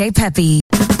with DJ Pepe.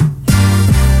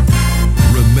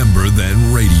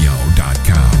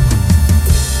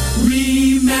 RememberThenRadio.com.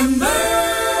 Remembers.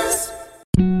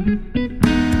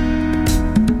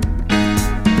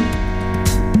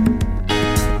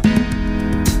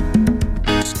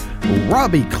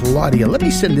 Robbie Claudia, let me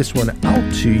send this one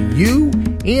out to you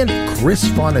and Chris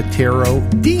Fonatero,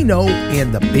 Dino,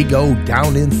 and the Big O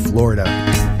down in Florida.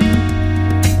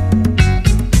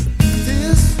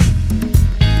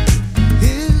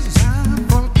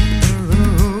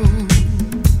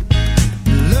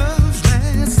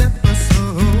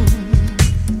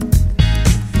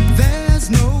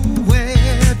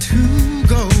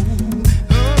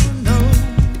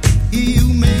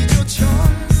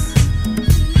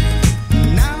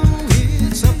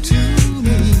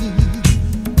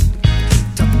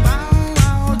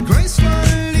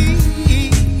 Gracefully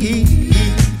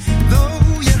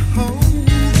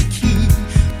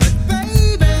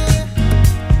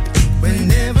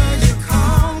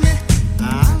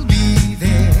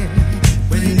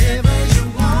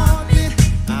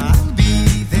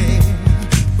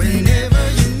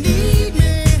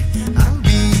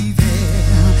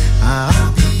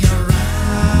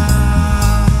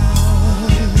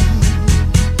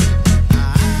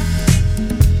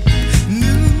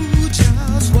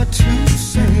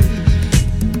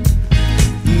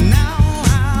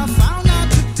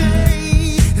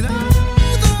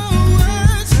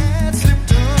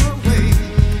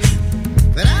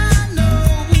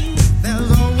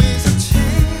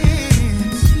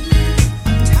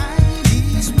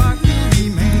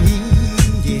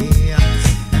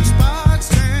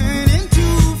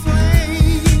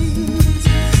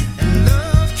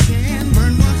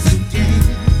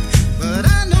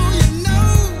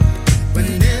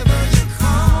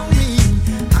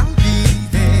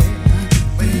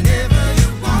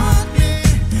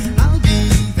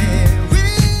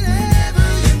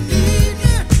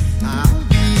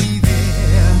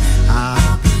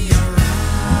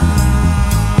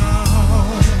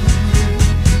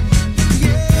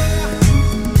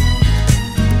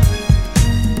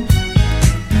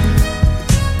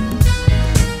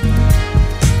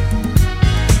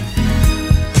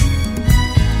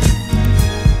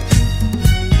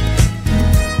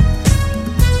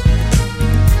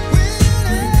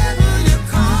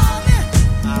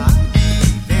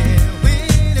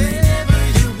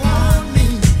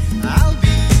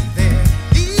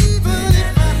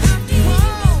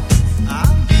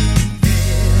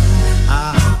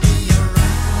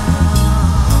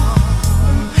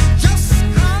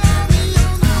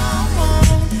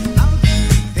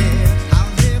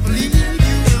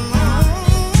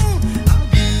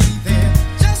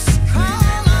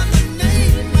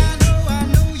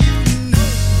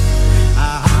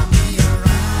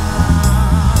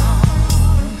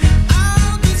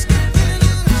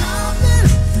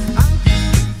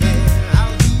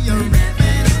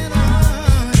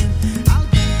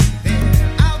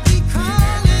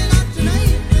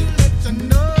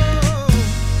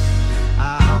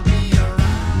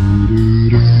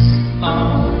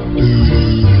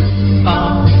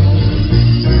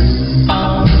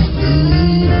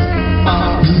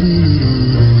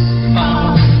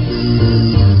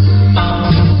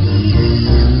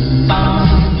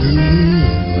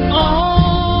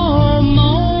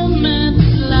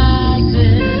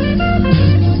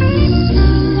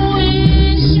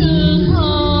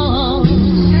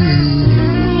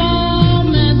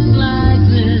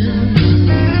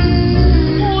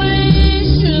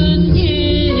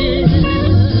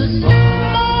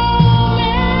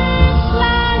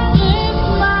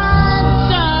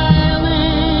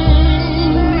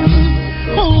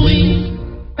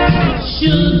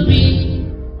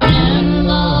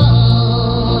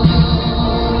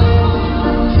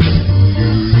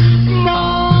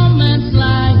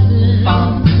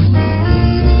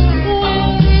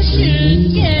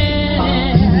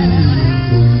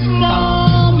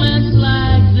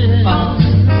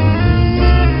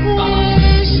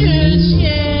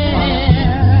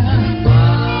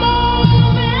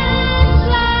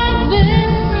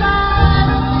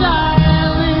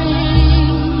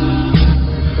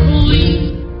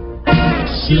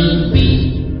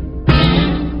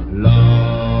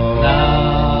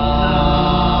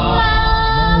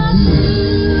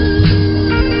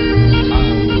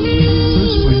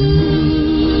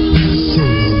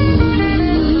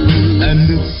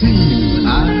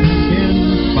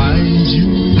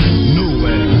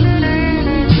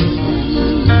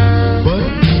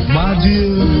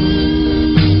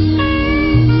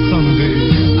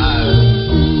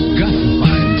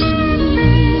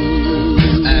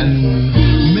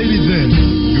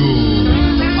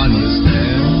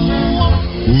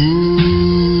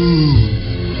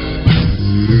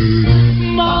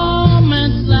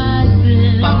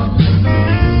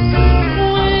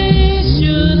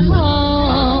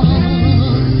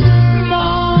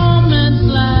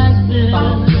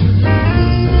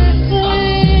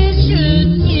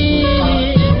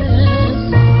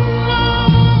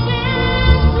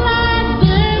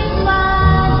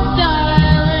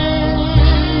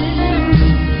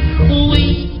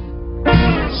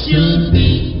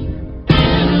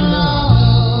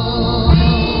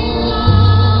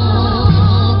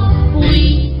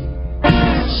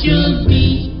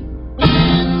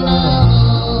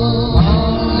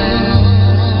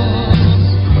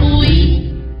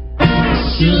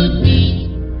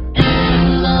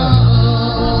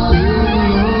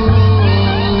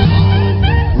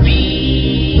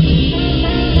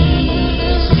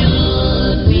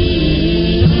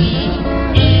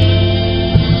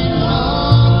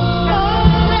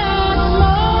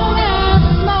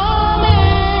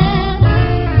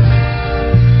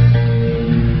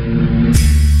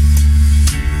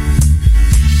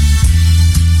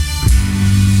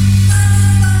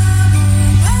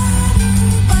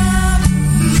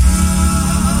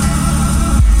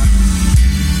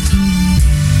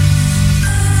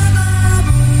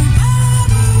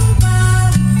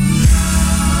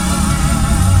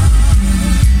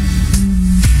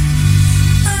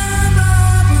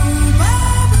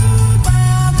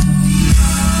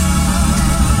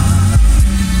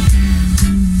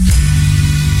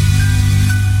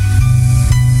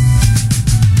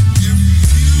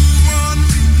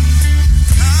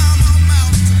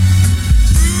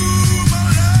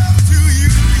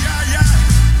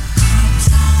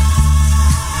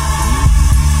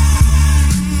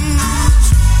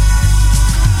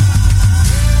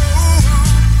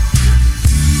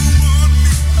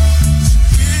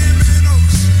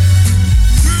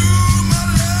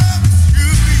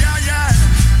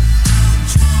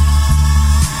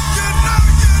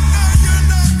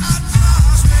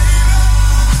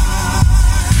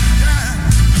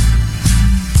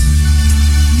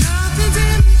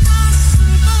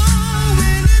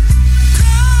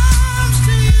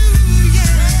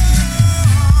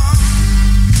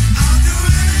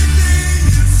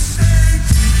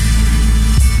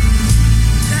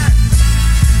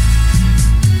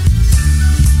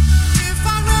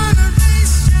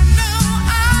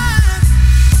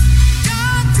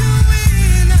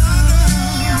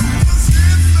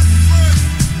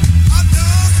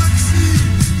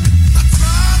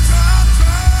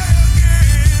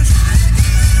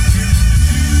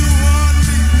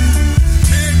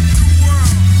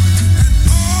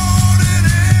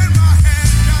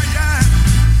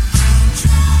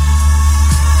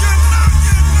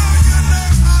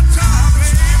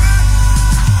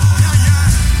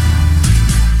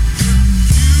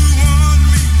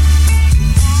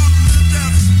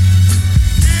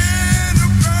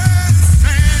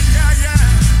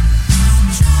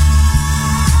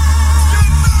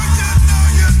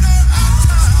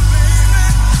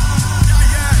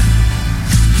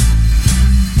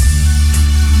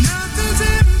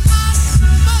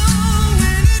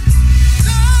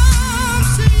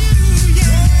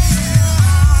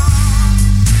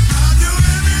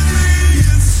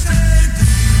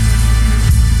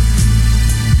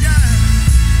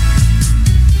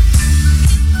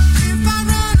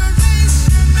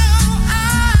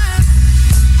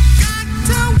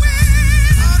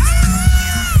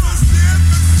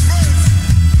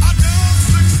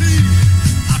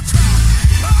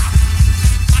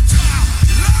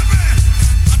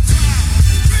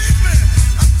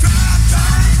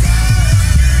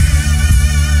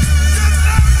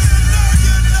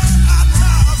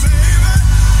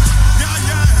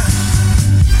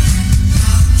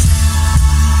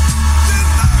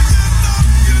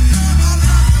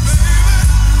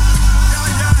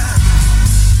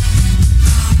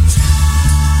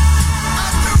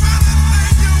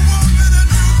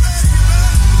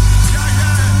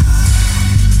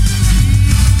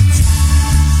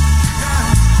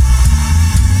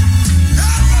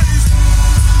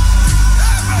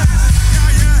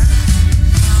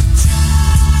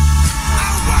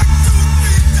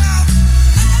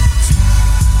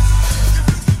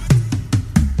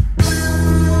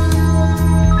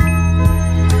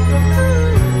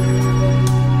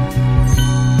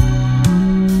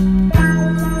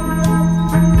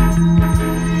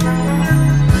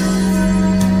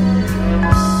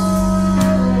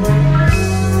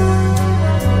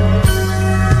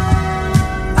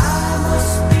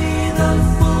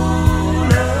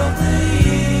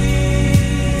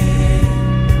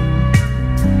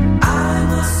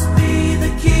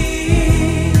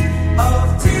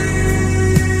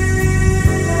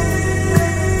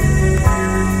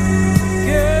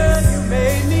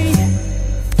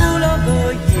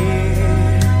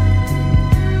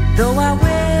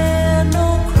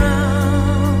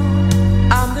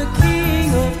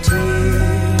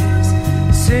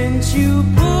you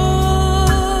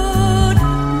put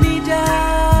me down.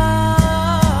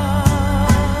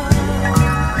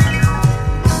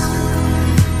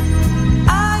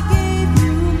 I gave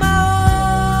you my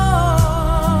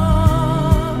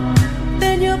all,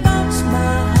 then you bounced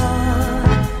my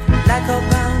heart like a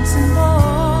bouncing ball.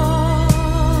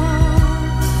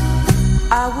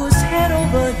 I was head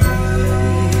over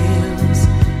heels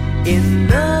in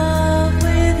love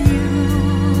with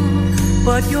you,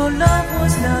 but your love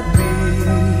was not real.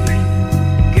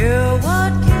 Girl,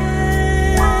 what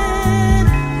can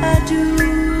I do?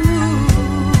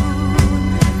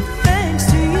 Thanks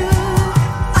to you,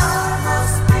 I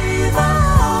must be the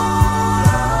whole.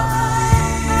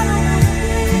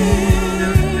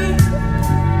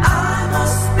 I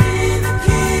must be the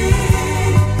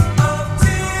king of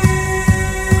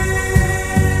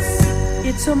tears.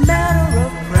 It's a matter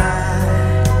of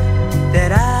pride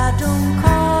that I don't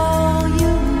call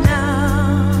you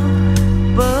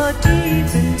now, but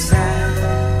deep inside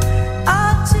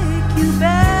I'll take you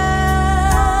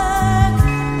back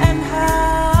and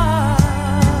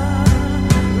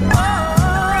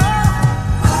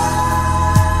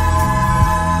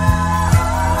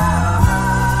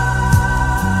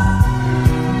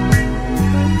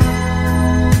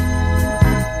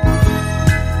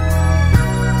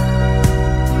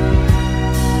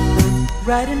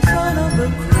right in front of the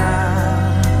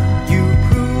crowd, you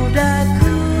proved I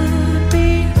could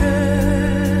be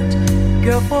hurt.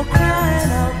 Girl, for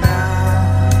crying out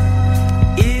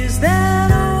loud, is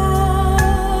that all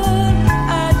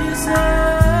I deserve?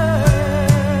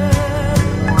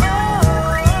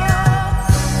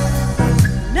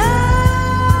 Now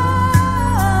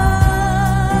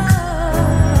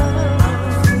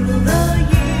I'm the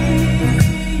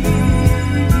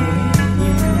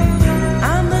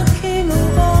I'm the king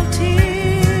of all tears.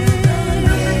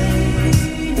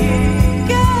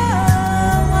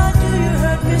 Girl, why do you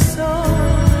hurt me so?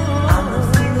 I'm the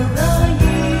fool of the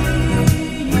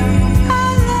year. I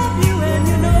love you and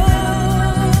you know.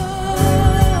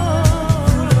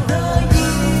 Fool of the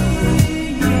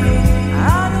year.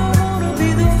 I don't wanna be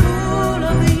the fool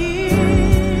of the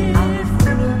year. I'm the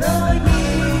fool of the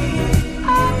year. I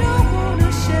don't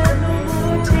wanna shed no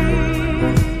more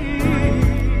tears.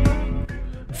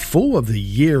 Fool of the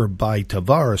Year by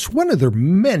Tavares, one of their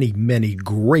many, many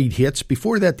great hits.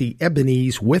 Before that, the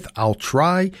Ebonies with I'll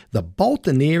Try, the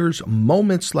Boltoneers,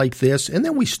 Moments Like This, and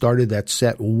then we started that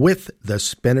set with the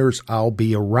Spinners, I'll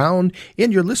Be Around.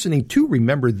 And you're listening to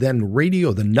Remember Then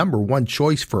Radio, the number one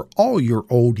choice for all your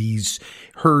oldies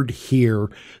heard here.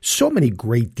 So many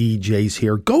great DJs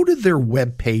here. Go to their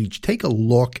webpage, take a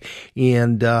look,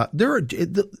 and there are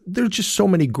just so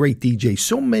many great DJs,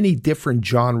 so many different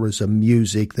genres of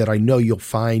music that I know you'll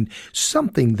find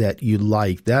something that you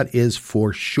like. That is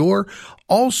for sure.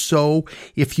 Also,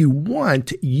 if you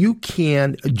want, you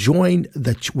can join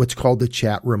what's called the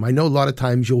chat room. I know a lot of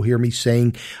times you'll hear me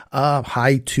saying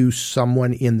hi to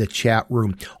someone in the chat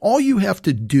room. All you have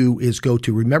to do is go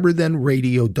to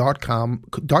rememberthenradio.com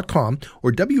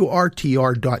or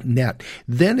WRTR.net.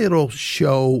 Then it'll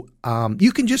show,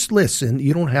 you can just listen.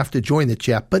 You don't have to join the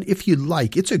chat. But if you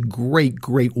like, it's a great,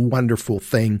 great, wonderful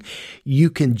thing. You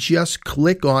can just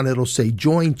click on it. It'll say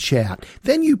join chat.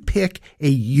 Then you pick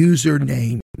a username.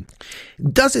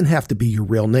 Doesn't have to be your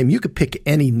real name. You could pick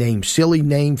any name, silly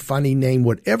name, funny name,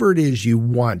 whatever it is you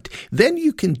want. Then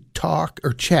you can talk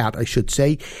or chat, I should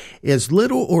say, as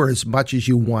little or as much as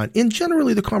you want. And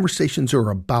generally the conversations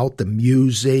are about the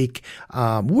music,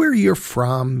 where you're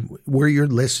from, where you're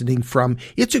listening from.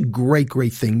 It's a great,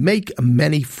 great thing. Make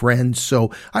many friends.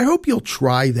 So I hope you'll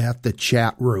try that, the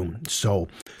chat room. So,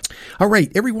 all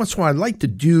right. Every once in a while, I like to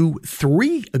do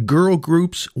 3 girl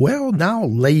groups. Well, now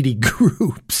lady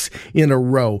groups in a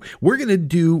row. We're going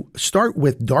to start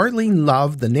with Darlene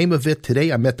Love, the name of it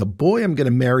today. I Met the Boy I'm Going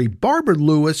to Marry. Barbara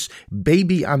Lewis,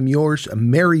 Baby I'm Yours.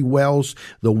 Mary Wells,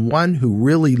 The One Who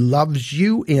Really Loves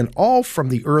You, and all from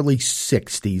the early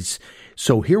 60s.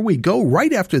 So here we go,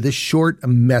 right after this short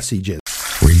messages.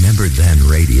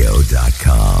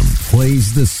 RememberThenRadio.com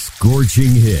plays the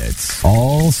scorching hits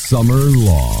all summer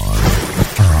long.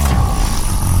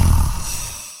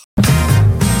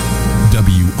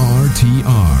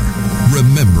 WRTR,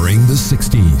 Remembering the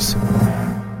 60s.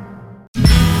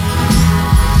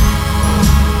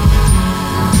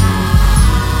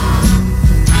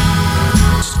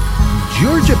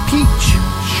 Georgia Peach,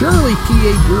 Shirley,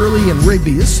 P.A. Gurley, and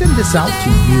Rigby. Let's send this out to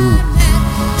you.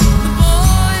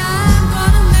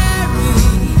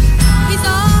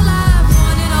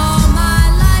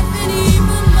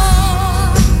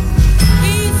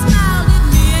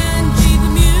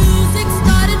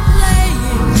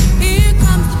 Here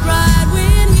comes the bride.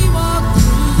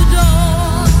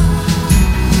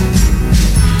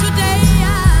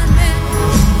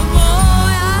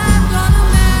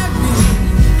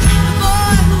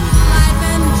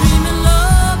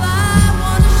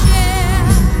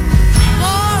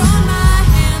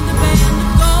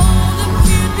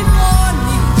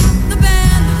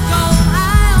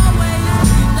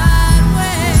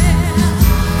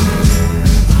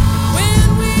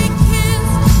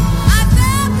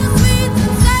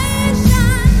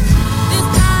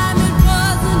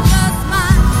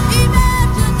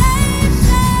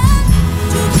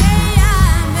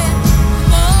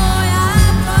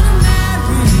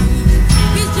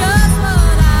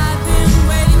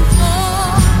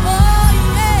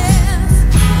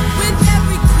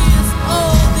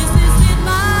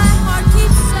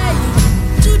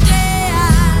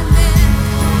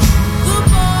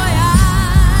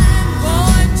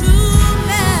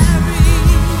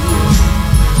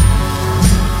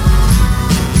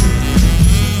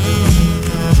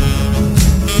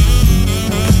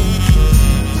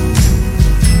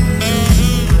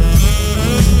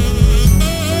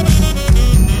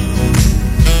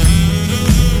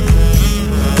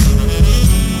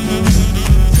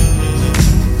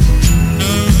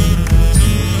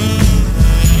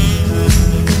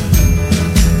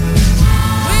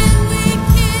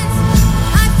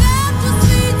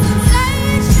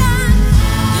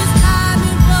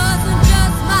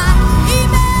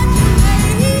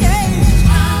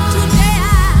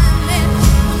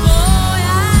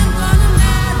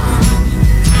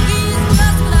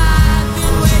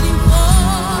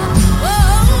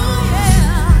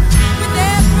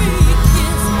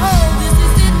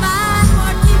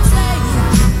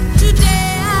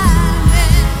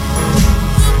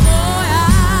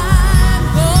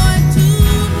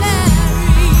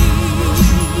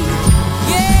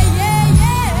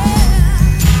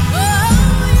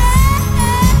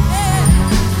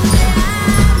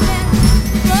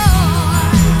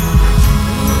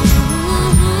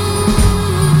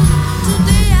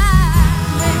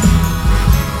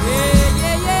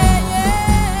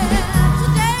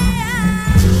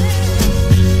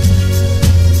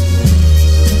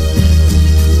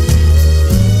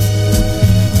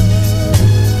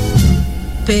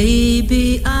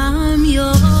 Baby, I'm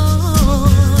yours.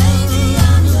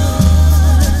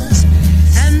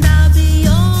 And I'll be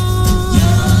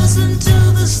yours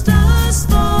until the stars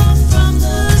fall from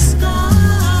the sky.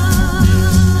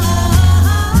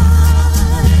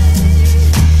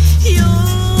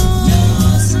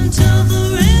 Yours until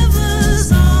the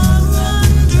rivers all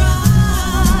run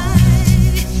dry.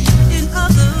 In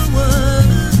other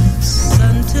words,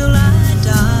 until I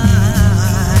die.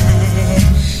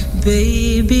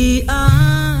 Baby,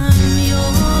 I'm yours,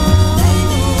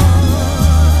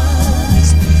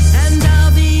 and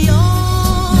I'll be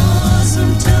yours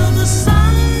until the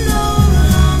sun no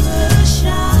longer shines.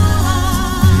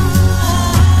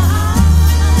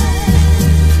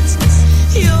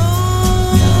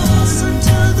 Yours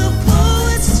until the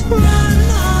poets run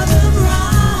out of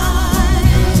rhyme.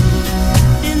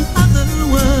 In other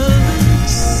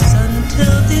words,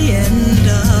 until the end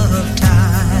of time.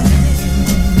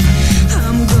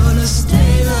 I'm gonna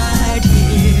stay right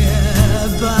here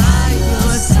by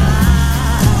your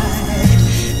side.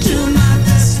 Do my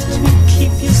best to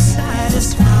keep you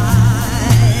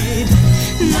satisfied.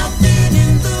 Nothing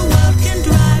in the world can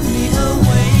drive me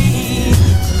away.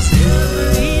 'Cause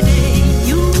every day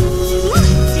you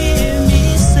hear me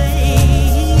say,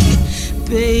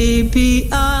 baby,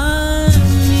 I'm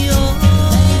yours.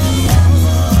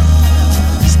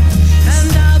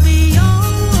 And I'll be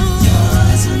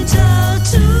yours until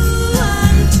 2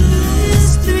 and 2 is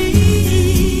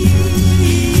 3.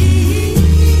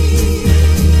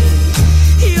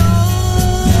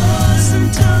 Yours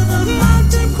until the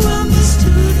mountain crumbles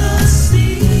to the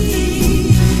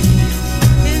sea.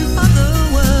 In other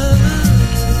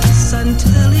words,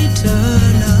 until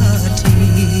eternity.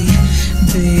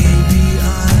 Baby,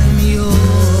 I'm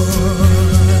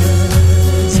yours.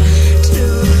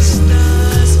 Till the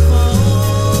stars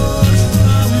fall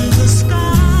from the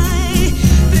sky.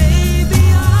 Baby,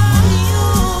 I'm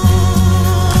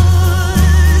yours.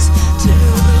 Till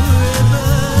the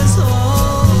rivers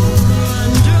all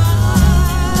run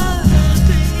dry.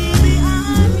 Baby,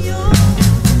 I'm yours.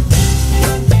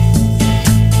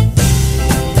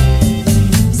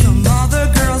 Some other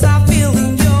girls are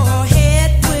filling your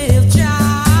head with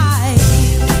jive.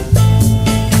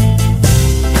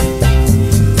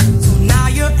 So now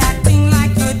you're acting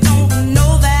like you don't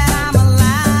know that I'm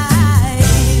alive.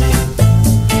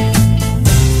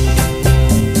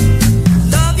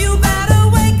 Love, you better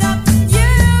wake up,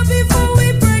 yeah, before we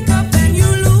break up and you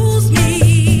lose me.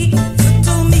 Look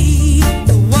to me,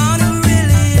 the one who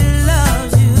really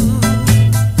loves you.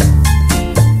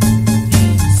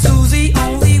 Susie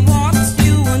only wants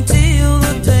you until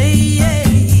the day.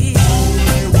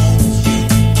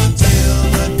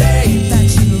 That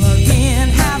you again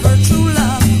have her true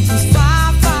love who's far,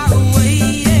 far away.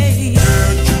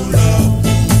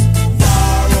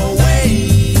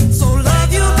 So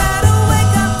love, you better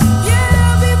wake up, yeah,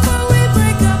 before we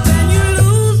break up and you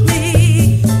lose me.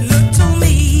 Look to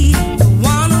me, the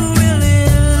one who really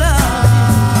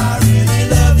loves you.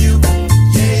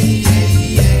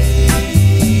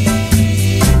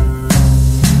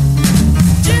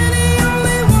 Jenny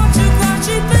only wants you 'cause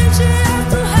she thinks she has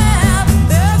to have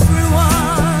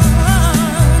everyone.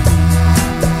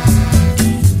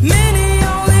 Minnie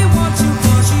only wants you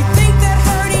 'cause she thinks that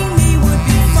hurting me would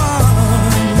be fun.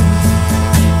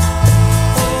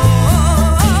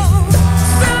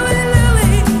 Silly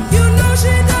Lily, you know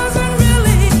she doesn't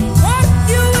really want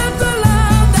you with the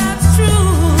love that's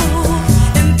true.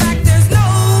 In fact, there's no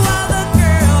other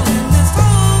girl in this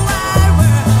whole wide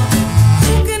world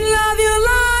who can love you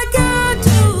like I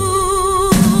do.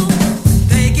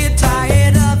 They get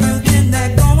tired of you, then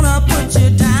they're gonna put you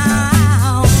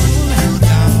down.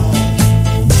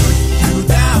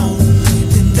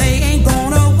 Then they ain't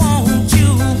gonna want you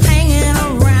hanging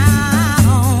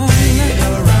around.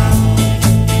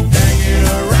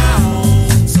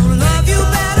 So love, you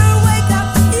better wake up,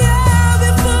 yeah,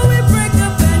 before we break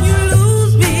up and you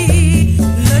lose me.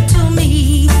 Look to me,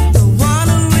 the one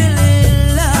who really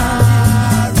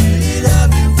loves you.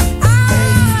 I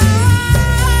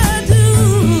do.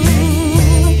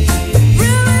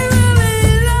 Really, really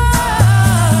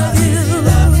love you.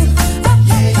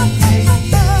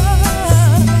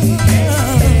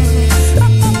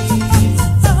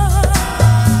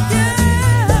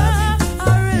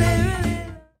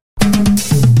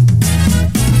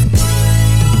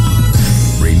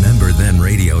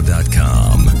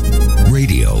 RememberThenRadio.com.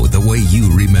 Radio the way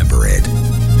you remember it.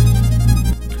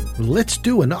 Let's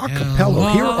do an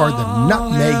acapella. Here are the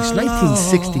Nutmegs,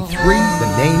 1963. The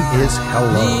name is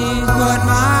Hello. Put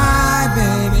my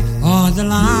baby on the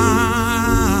line.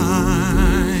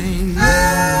 I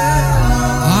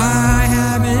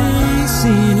have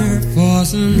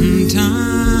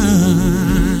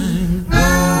sometime.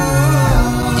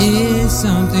 Is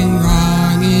something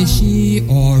wrong? Is she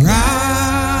alright?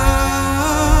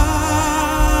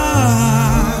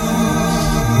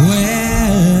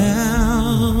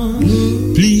 Well,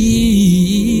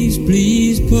 please,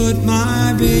 please put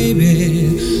my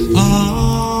baby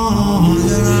on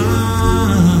the line.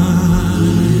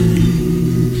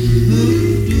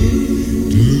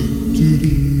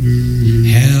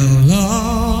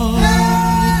 Hello,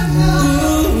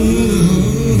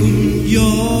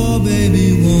 your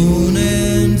baby won't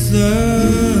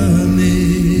answer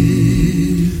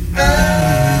me. I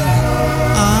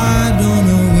don't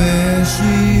know where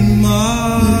she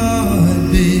might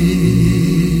be.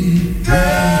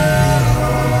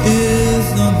 Is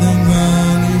something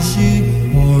wrong? Is she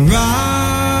alright?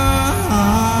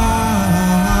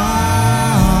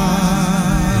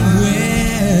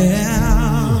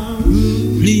 Well,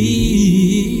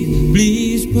 please,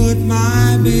 please put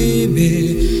my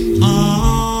baby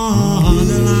on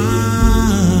the line.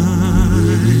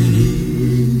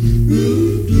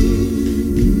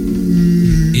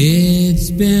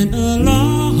 It's been a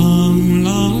long,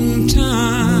 long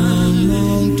time,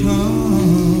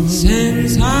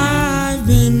 since I've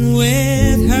been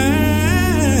with her.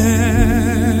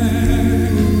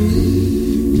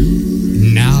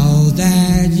 Now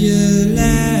that you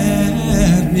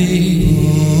left me,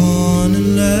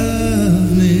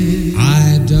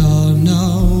 I don't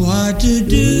know what to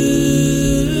do.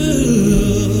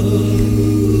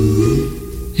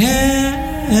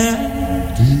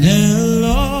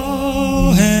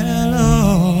 Hello,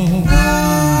 hello.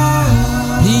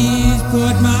 Please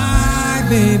put my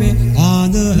baby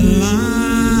on the line.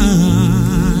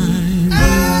 I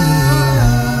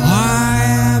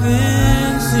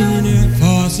haven't seen her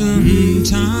for some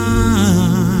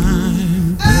time.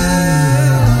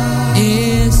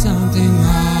 Is something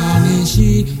wrong? Is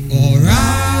she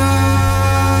alright?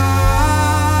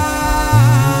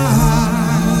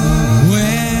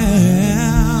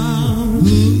 Well,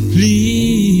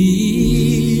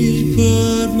 please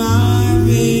put my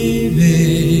baby.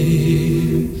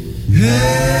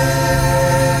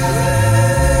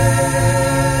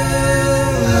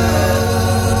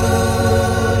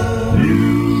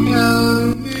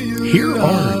 Here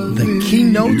are the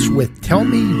keynotes with Tell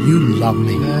Me You Love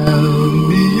Me. Tell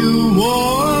me you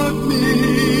want me.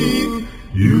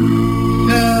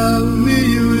 Tell me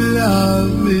you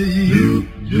love me.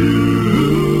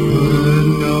 Put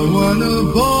no one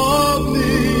above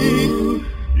me.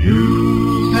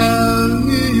 Tell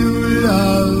me you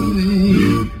love me.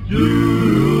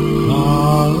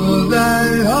 All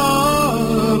that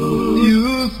heart you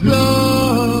so.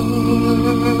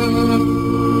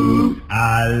 I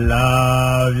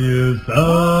love you so.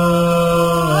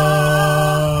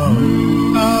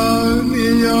 I'm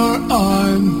in your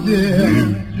arms, dear.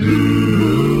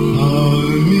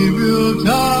 Hold me real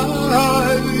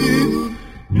tight.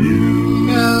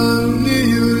 Tell me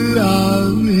you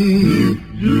love me.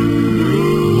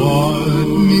 Want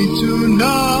me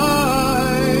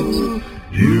tonight.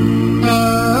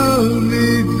 Hold me,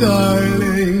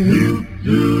 darling.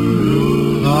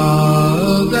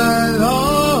 All that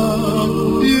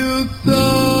all you so.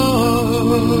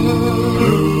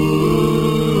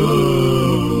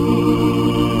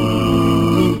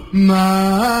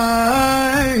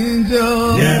 My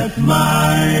angel. Yes,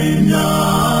 my angel.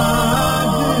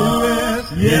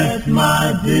 Yes,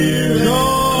 my dear.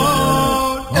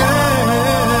 Don't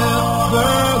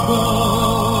ever go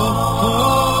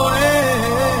away.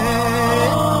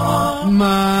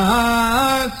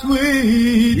 My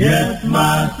sweet. Yes,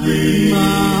 my sweet.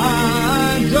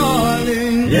 My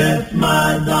darling. Yes,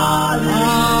 my darling.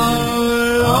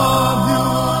 I'll love you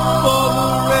for the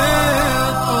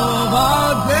rest of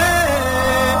our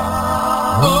days.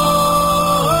 Oh,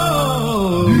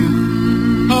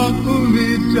 me,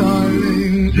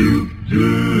 darling.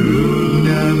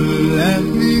 Never let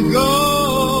me go.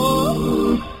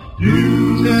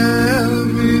 Tell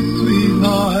me,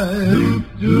 sweetheart,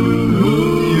 you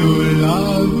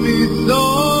love me so.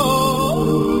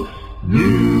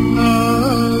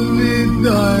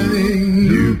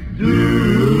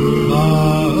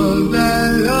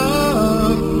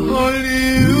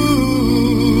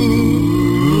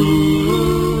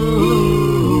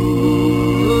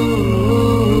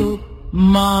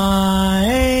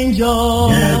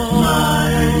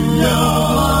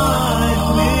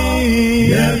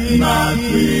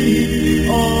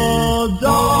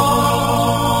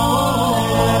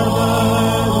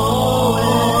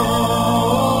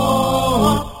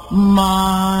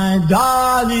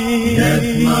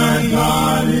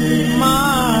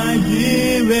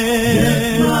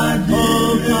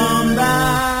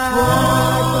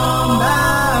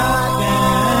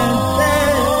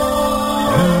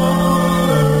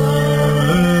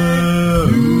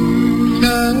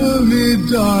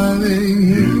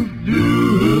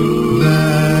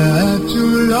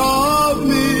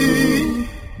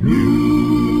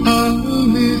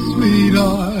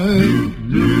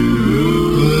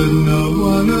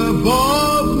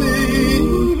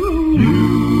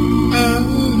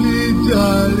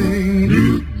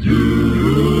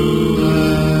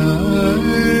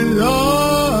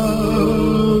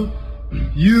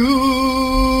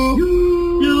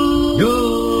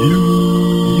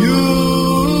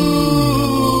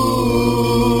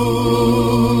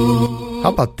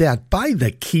 about that? By the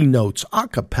Keynotes, a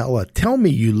cappella, Tell Me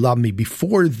You Love Me.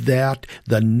 Before that,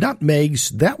 the Nutmegs,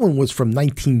 that one was from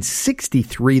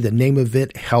 1963, the name of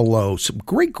it, Hello. Some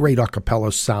great a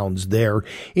cappella sounds there.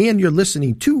 And you're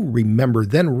listening to Remember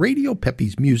Then Radio,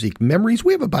 Pepe's Music Memories.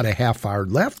 We have about a half hour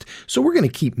left, so we're going to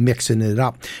keep mixing it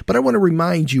up. But I want to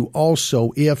remind you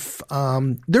also, if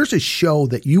there's a show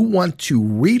that you want to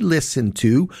re-listen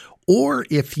to, or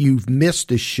if you've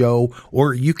missed a show,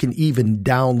 or you can even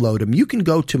download them, you can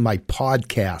go to my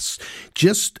podcasts.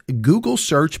 Just Google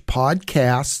search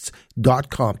podcasts.com,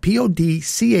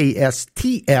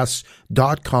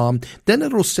 podcasts.com. Then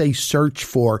it'll say search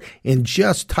for, and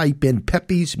just type in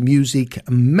Pepe's Music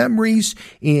Memories.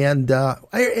 And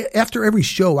after every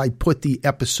show, I put the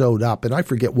episode up, and I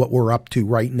forget what we're up to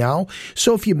right now.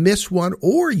 So if you miss one,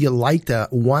 or you liked a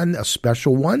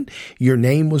special one, your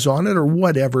name was on it or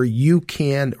whatever, you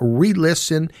can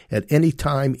re-listen at any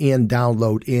time and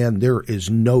download, and there is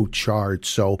no charge.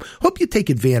 So hope you take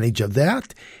advantage of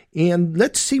that. And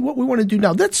let's see what we want to do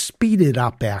now. Let's speed it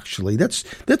up, actually. Let's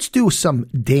do some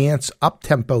dance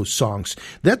up-tempo songs.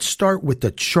 Let's start with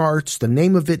the charts. The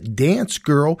name of it, Dance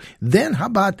Girl. Then how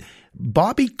about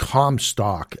Bobby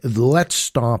Comstock, Let's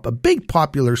Stomp, a big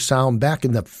popular sound back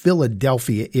in the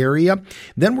Philadelphia area.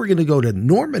 Then we're going to go to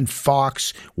Norman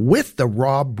Fox with the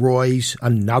Rob Roys,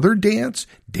 Another Dance,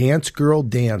 Dance Girl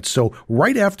Dance. So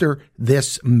right after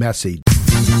this message.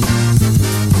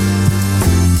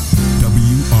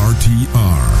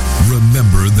 WRTR,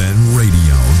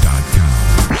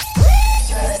 RememberThenRadio.com.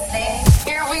 You're listening.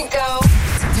 Here we go.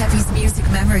 Pepe's Music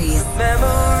Memories.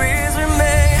 Memories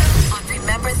remain. On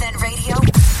Remember Then Radio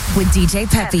with DJ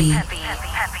Pepe.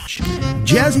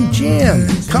 Jazzy Jam,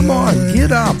 come on,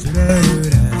 get up.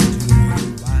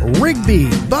 Rigby,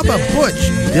 Bubba Butch,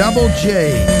 Double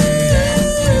J.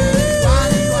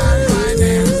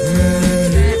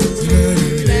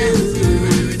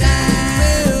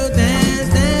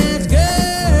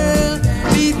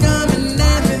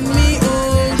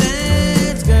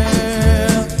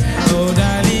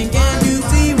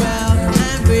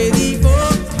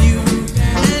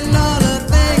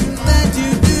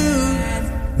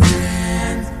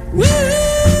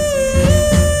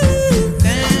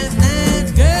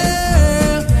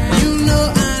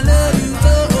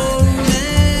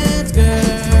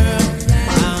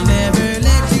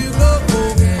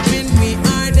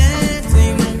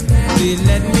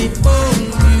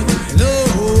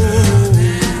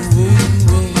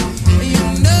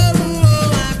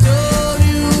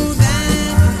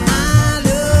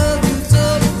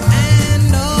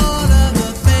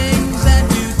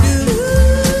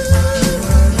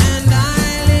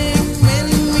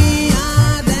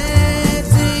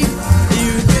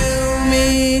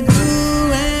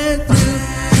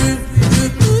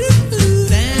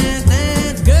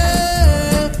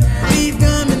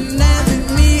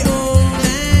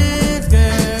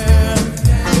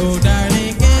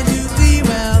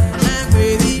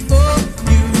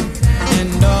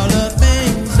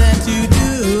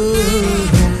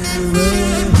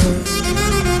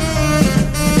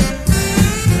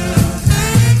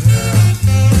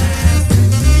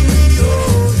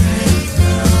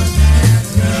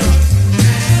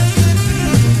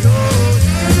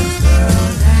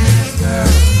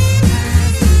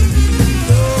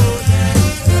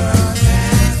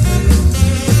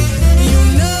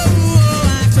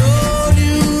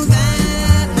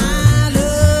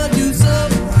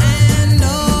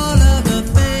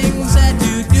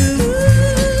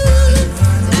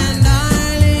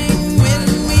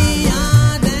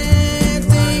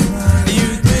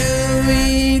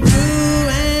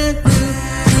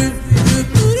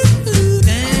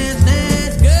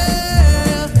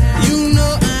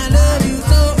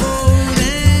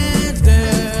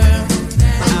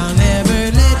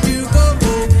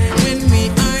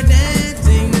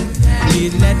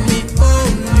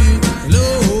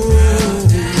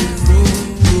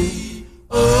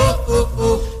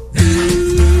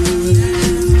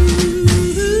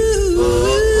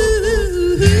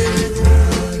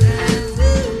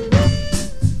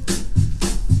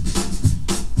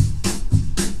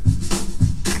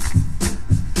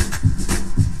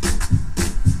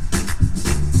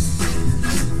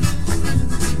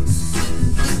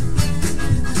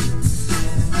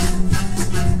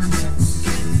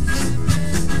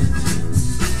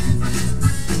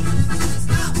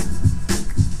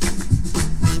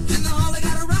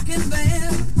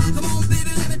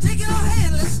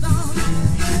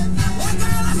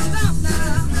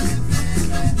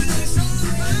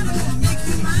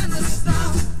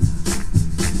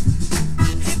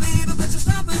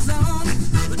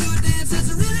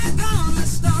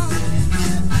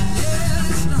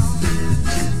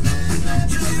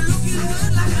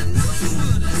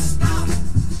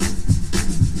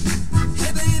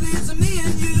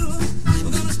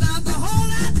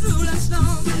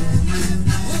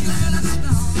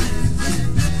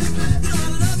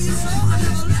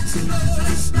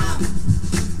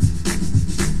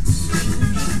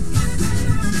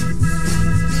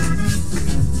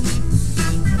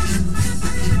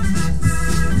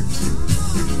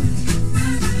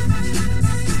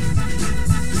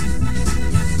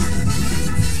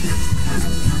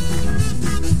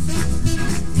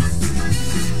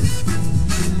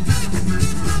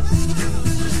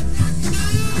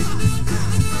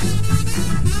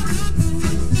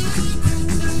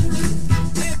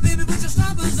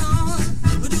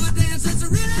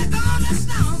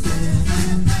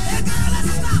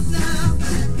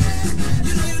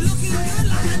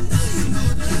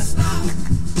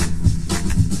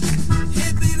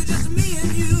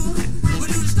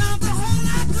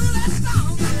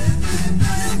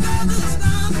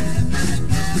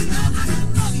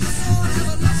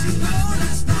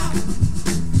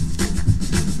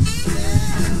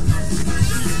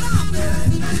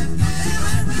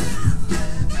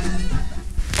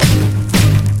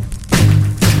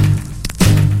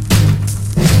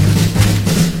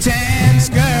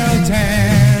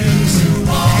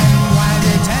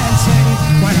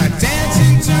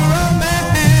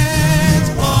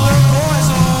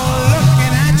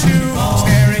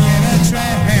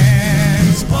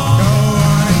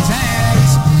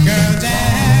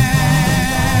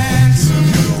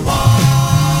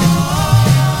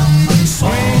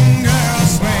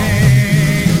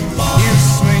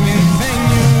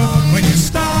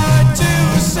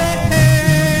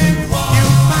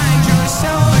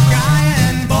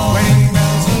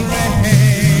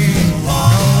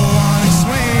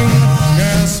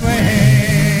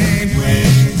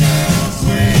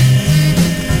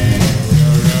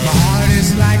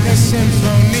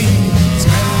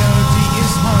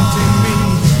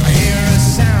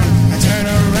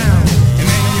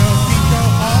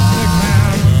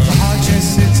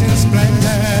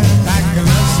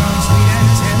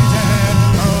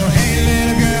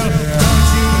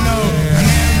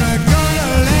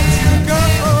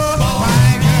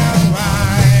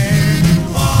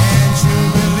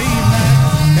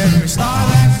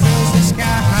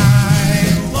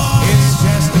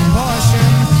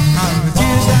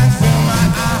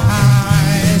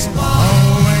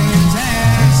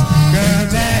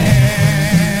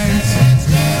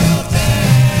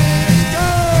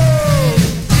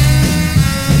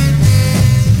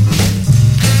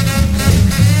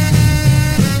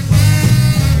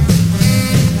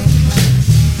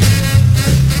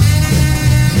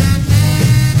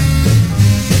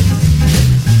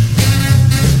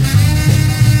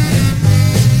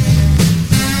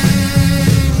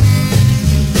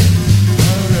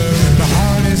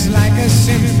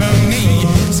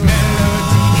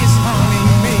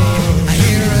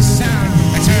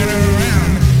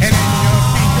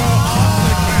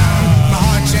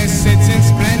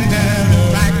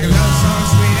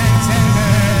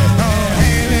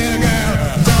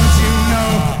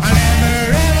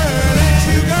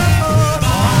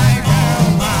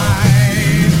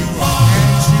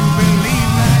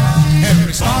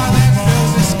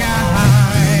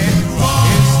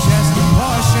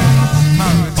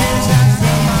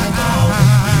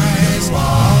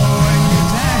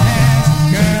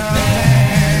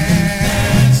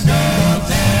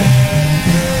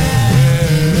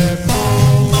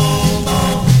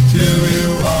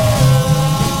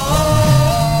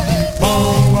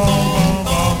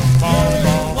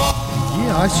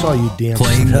 saw you dancing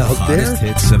Playing the out hottest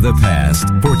there. hits of the past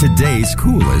for today's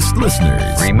coolest listeners.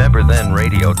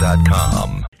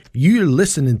 RememberThenRadio.com. You're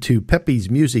listening to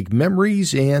Pepe's Music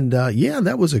Memories, and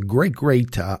that was a great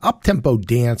up-tempo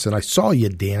dance, and I saw you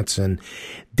dancing.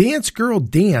 Dance Girl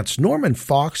Dance, Norman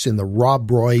Fox and the Rob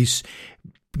Royce.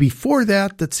 Before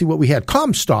that, let's see what we had.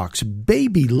 Comstocks,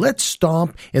 Baby, Let's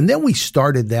Stomp. And then we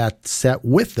started that set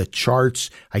with the charts.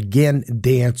 Again,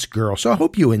 Dance Girl. So I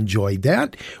hope you enjoyed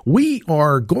that. We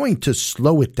are going to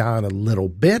slow it down a little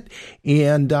bit.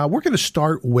 And we're going to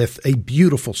start with a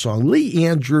beautiful song. Lee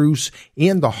Andrews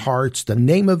and the Hearts. The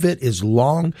name of it is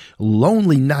Long,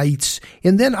 Lonely Nights.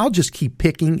 And then I'll just keep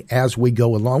picking as we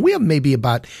go along. We have maybe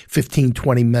about 15,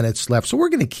 20 minutes left. So we're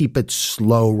going to keep it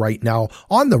slow right now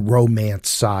on the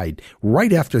romance side,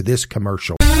 right after this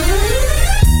commercial.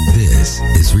 This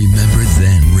is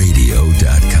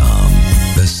RememberThenRadio.com,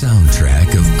 the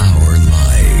soundtrack of our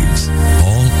lives.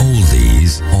 All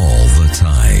oldies, all the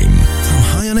time. From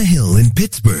high on a hill in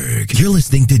Pittsburgh, you're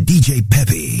listening to DJ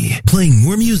Pepe, playing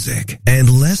more music and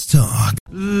less talk.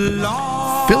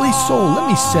 Philly Soul, let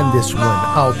me send this one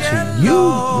out to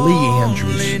you, Lee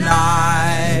Andrews.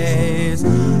 Nights,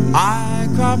 I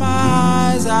cry my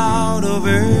eyes out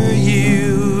over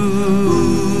you,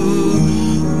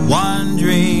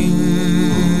 wondering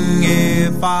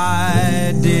if if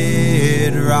I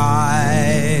did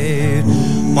right.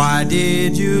 Why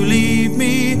did you leave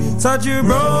me such a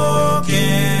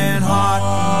broken heart?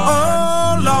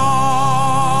 Oh,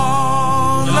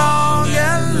 long, long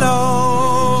and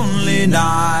lonely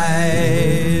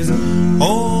nights.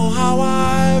 Oh, how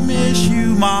I miss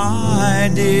you,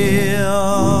 my dear.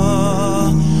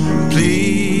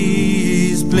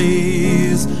 Please,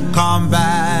 please come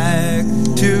back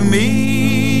to me.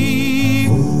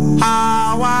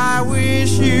 How I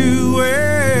wish you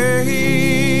were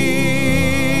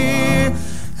here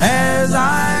as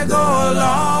I go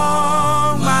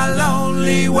along my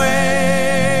lonely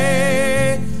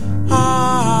way.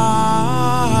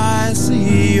 I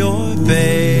see your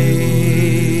face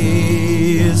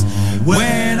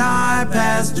when I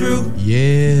pass through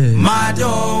my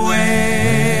doorway.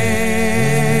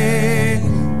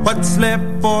 What's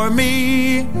left for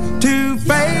me to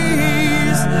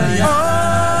face?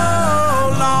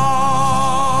 Oh,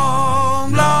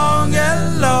 long, long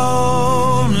and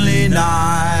lonely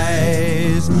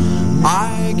nights.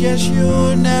 I guess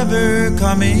you're never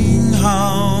coming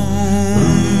home.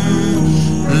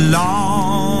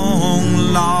 Long,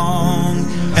 long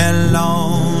and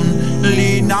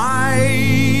lonely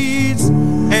nights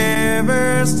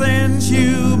ever since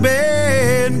you've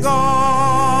been gone.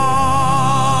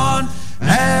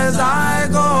 As I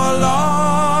go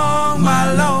along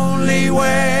my lonely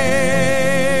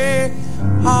way,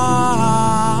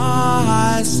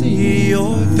 I see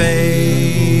your face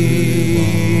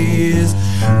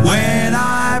when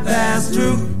I pass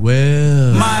through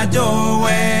my doorway.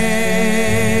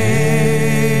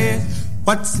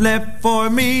 What's left for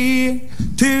me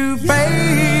to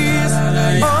face?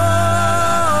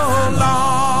 Oh,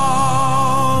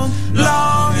 long,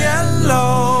 long and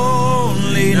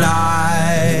lonely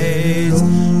nights.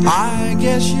 I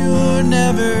guess you're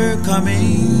never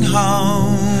coming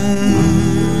home.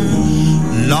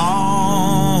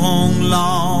 Long,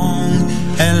 long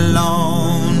and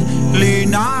lonely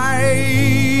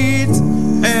nights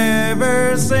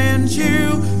ever since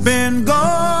you've been gone.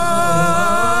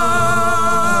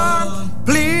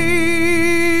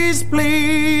 Please,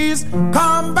 please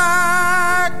come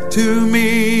back to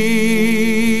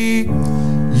me.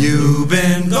 You've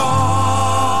been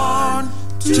gone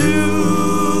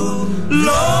too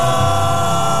long.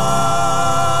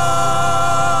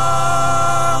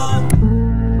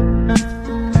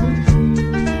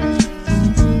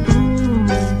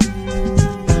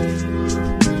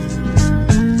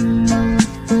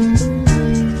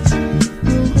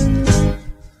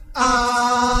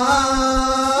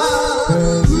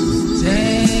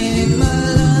 Take my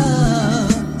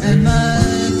love and my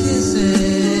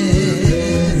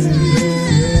kisses.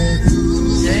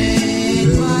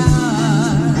 Take my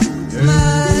heart,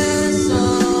 my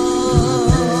soul.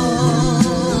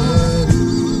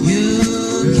 You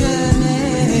can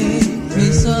make me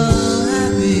so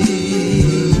happy.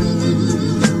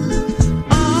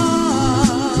 I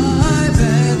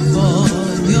beg for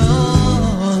your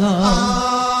love.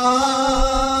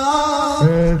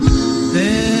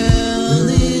 Fill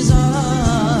these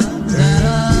arms that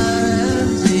are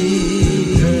empty.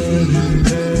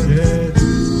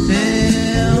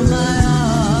 Fill my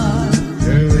heart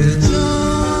with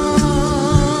joy.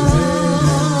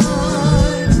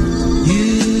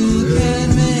 You can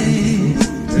make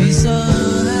me so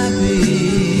happy.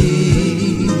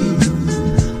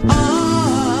 I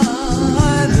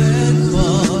beg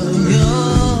for your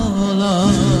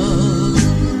love.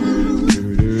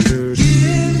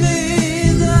 Give me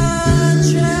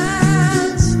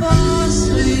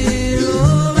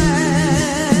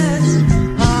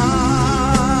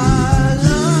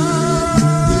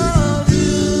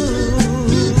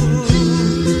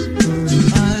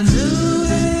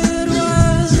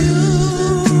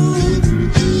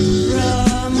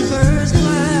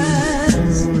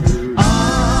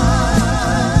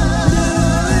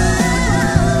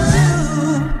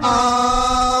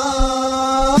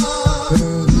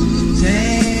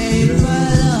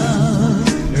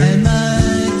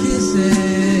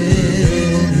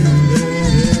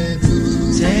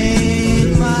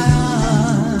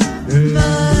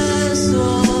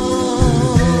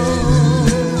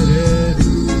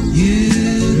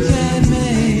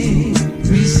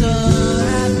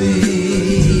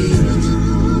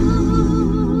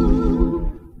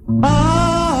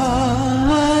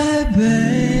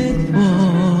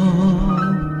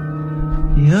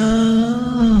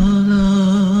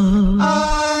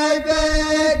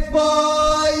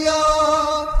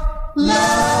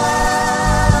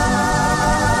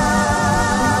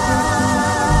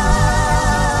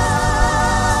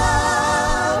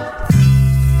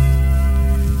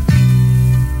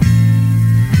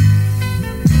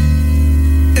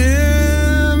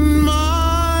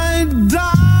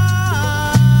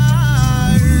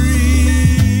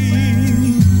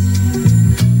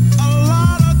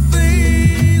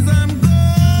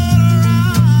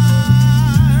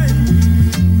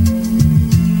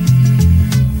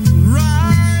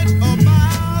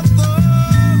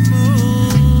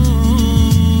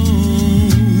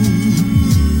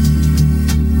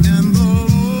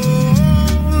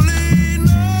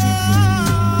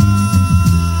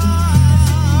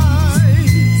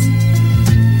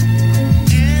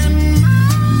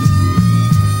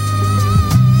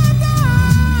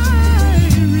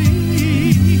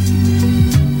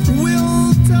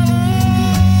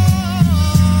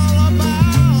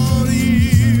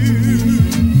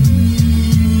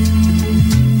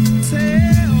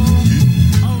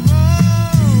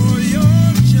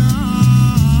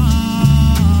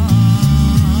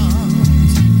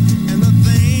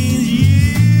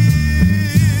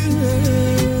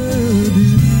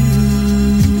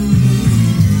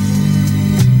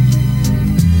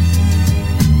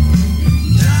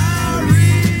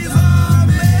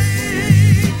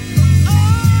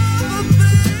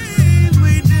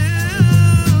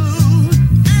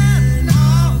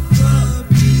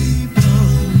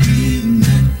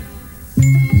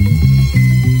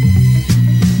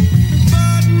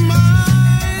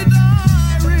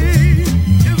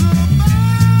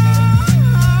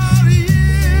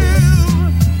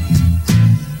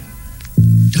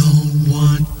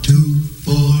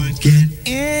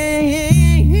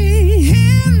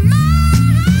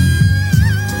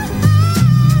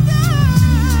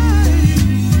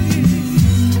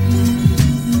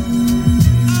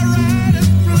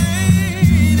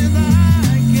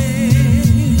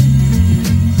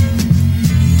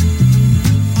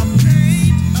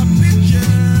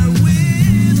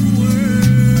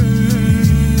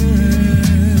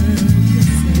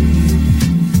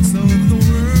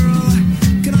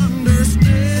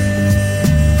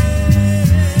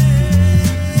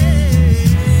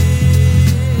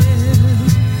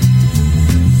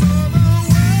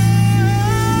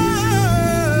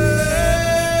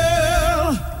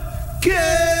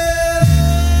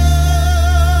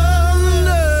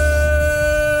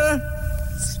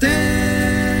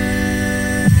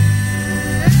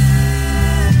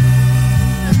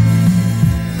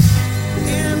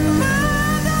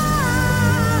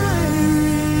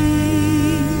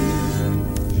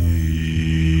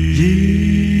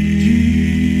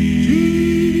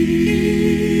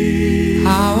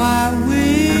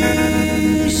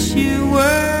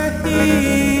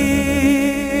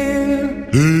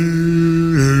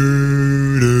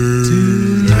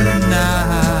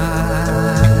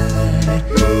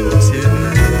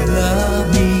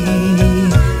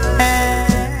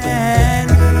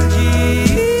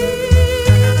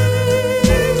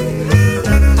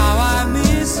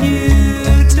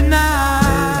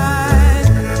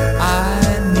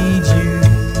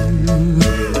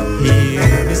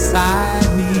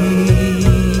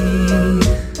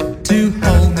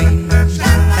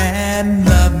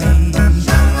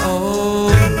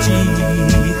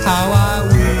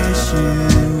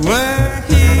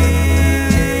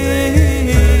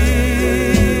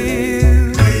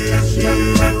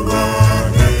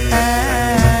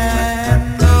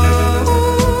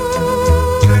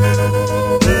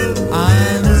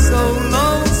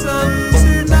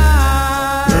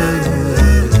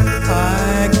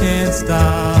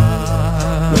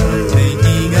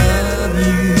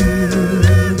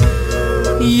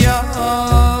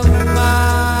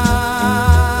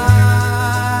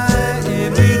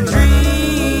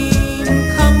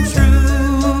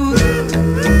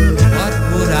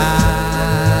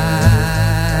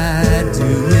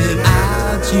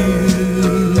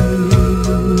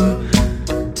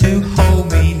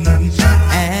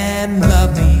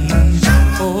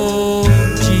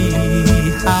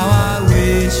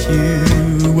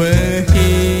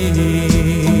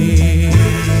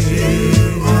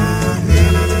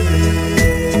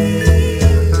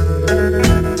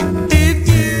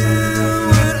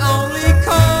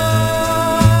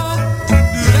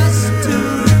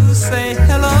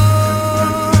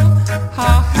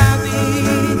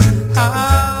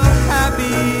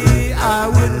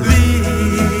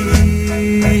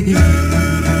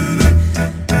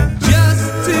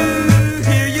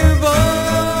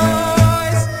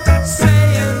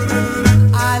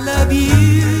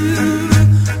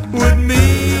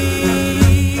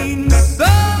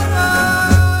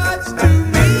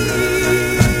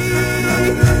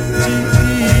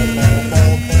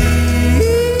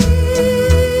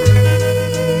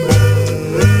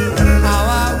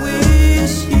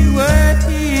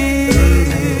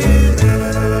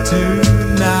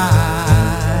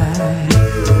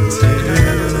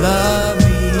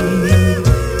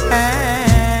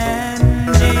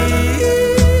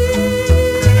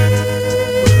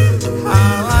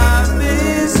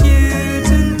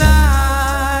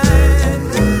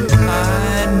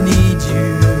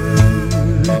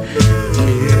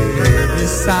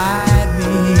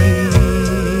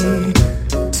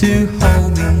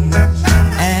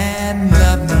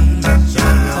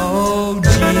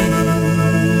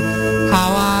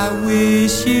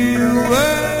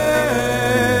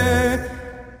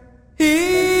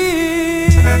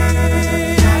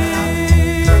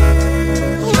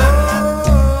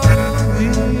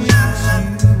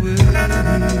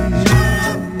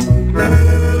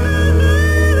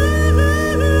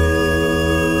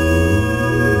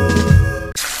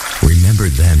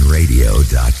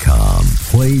RememberThenRadio.com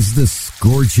plays the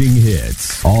scorching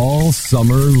hits all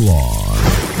summer long.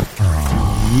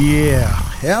 Yeah,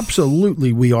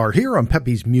 absolutely we are. Here on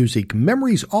Pepe's Music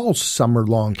Memories all summer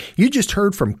long. You just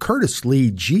heard from Curtis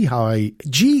Lee, Gee How I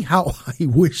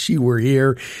Wish You Were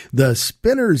Here, The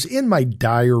Spinners, In My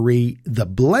Diary, The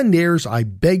Blendaires, I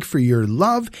Beg for Your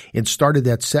Love, and started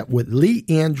that set with Lee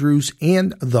Andrews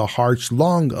and The Hearts,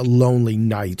 Long Lonely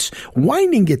Nights.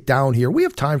 Winding it down here, we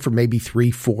have time for maybe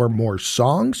 3-4 more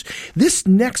songs. This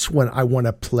next one I want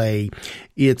to play,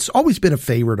 it's always been a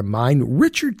favorite of mine,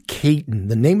 Richard Caton.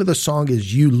 The name of the song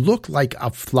is You Look Like a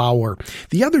Flower.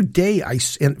 The other day,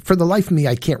 and for the life of me,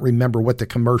 I can't remember what the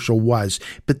commercial was,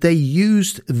 but they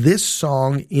used this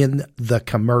song in the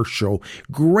commercial.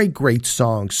 Great, great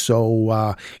song.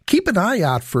 So keep an eye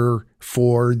out for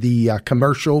the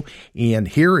commercial. And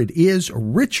here it is,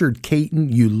 Richard Caton,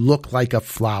 You Look Like a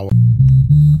Flower.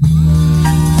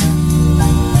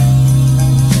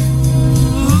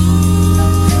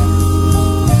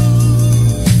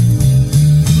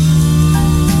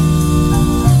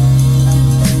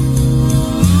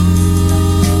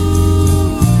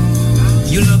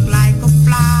 You look like a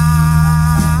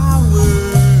flower,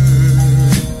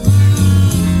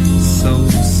 so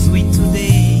sweet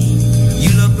today. You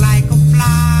look like a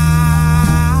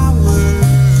flower,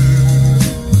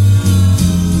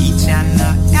 each and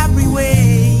every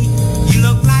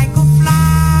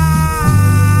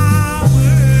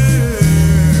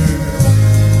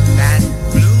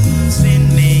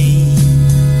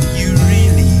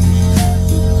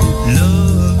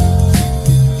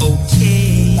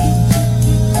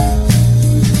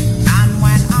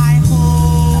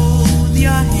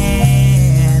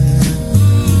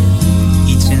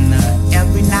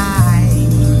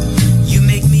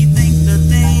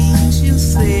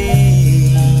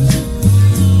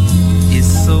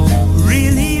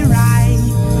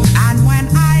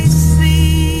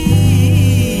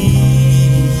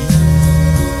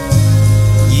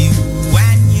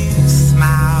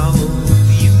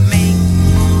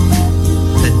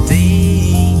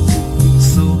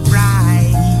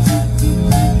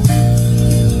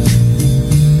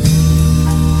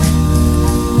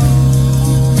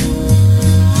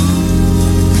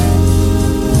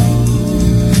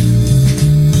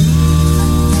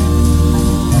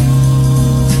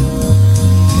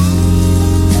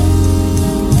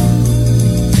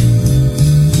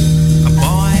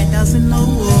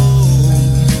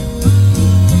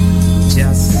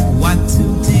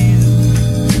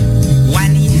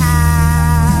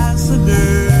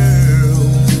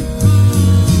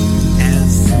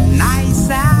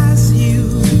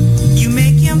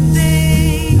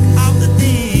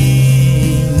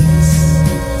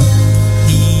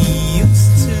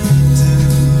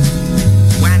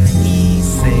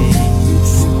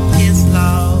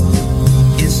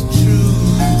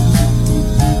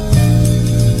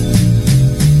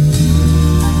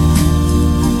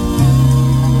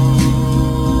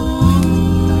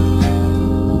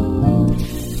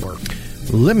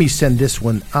let me send this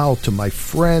one out to my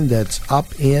friend that's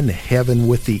up in heaven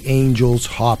with the angels,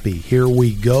 Hoppy. Here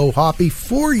we go, Hoppy,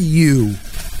 for you.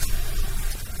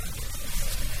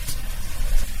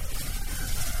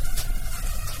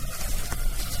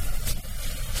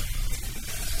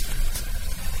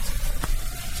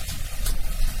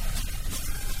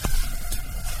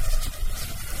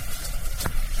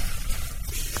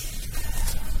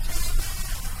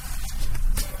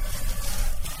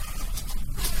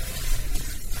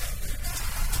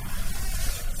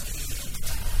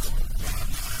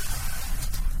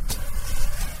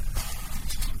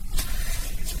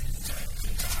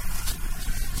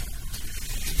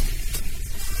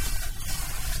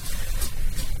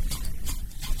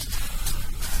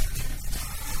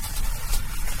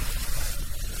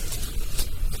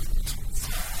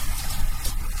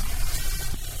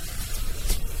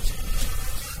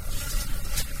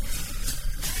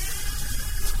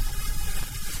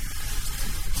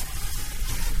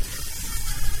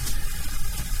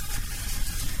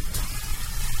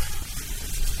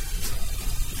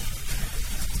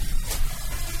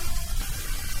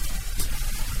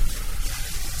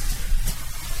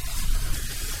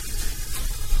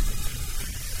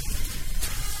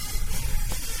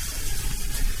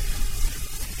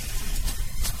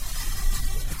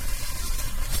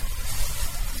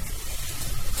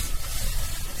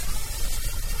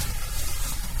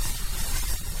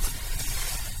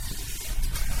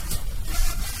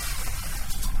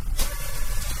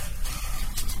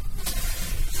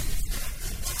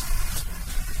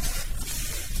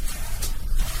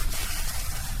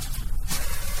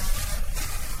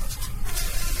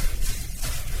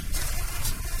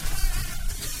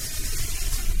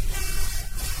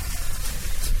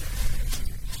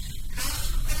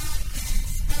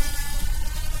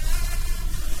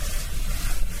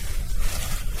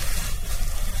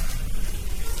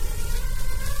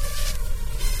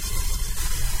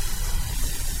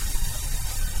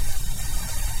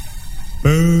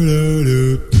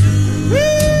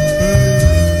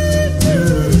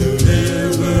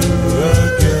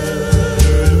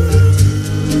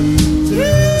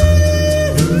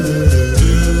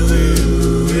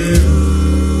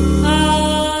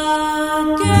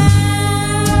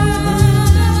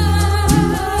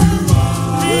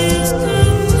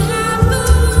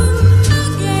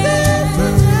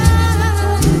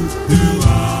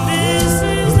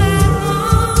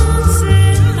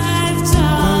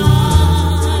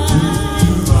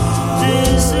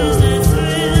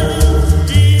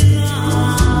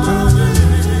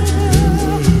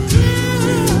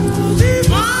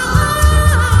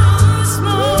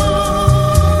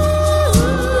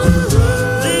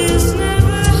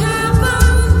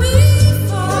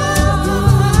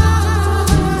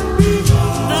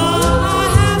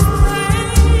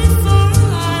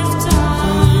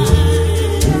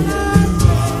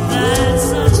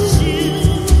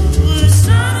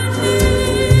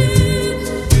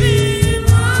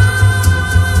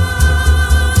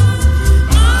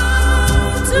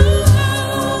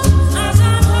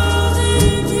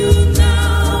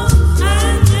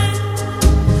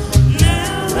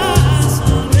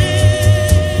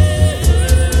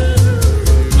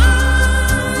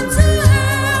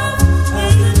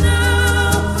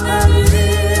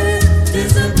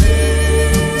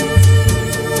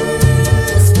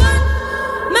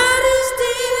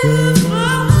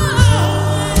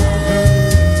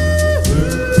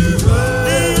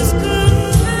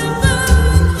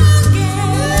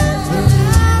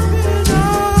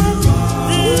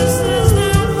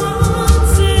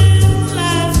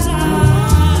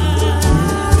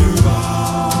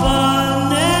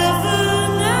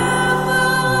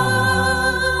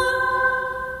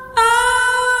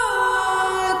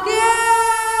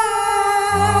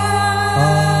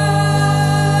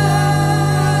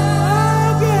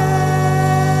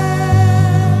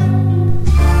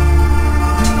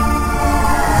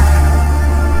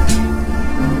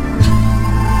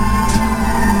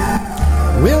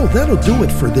 That'll do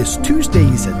it for this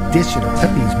Tuesday's edition of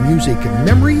Pepe's Music and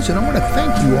Memories, and I want to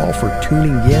thank you all for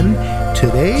tuning in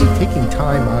today, taking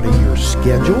time out of your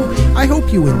schedule. I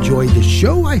hope you enjoyed the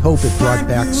show. I hope it brought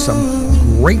back some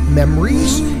great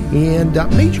memories and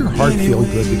made your heart feel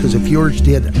good, because if yours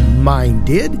did, mine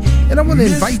did. And I want to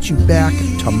invite you back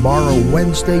tomorrow,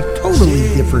 Wednesday,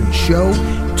 totally different show,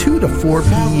 2 to 4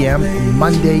 p.m.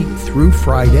 Monday through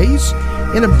Fridays.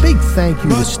 And a big thank you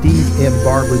to Steve and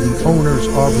Barbara, the owners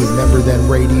of Remember Then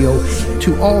Radio,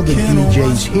 to all the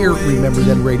DJs here at Remember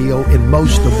Then Radio, and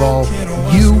most of all,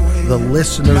 you, the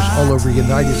listeners all over the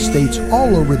United States,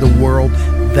 all over the world,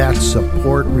 that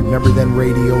support Remember Then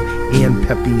Radio and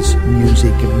Pepe's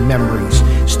Music Memories.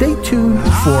 Stay tuned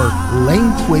for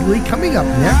Lane Quigley coming up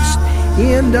next,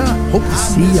 and hope to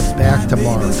see you back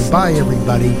tomorrow. Goodbye,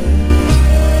 everybody.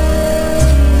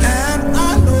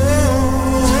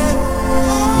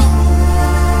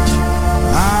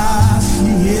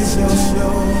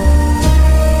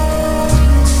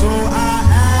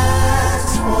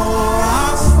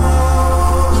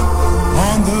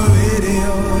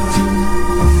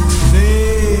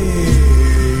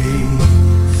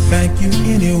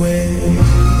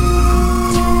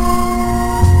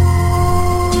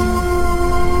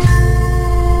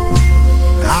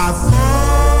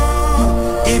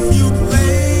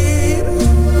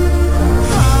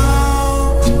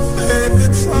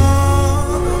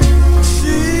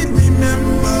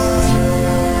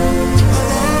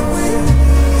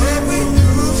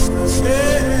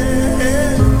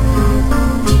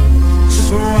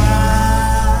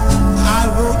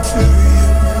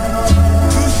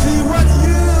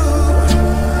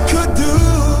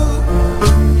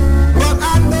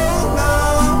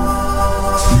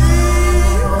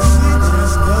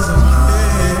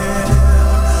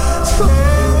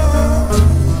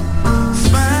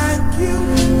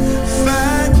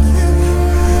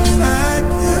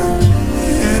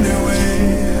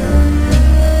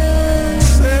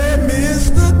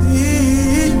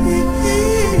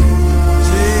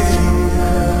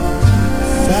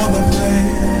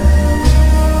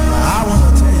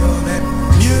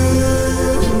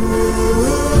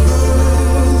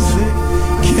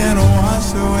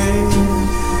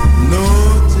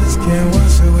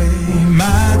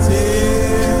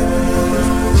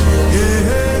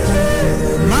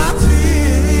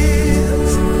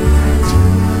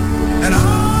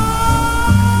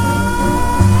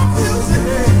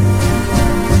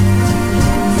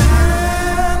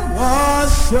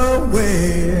 away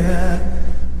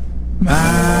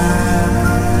my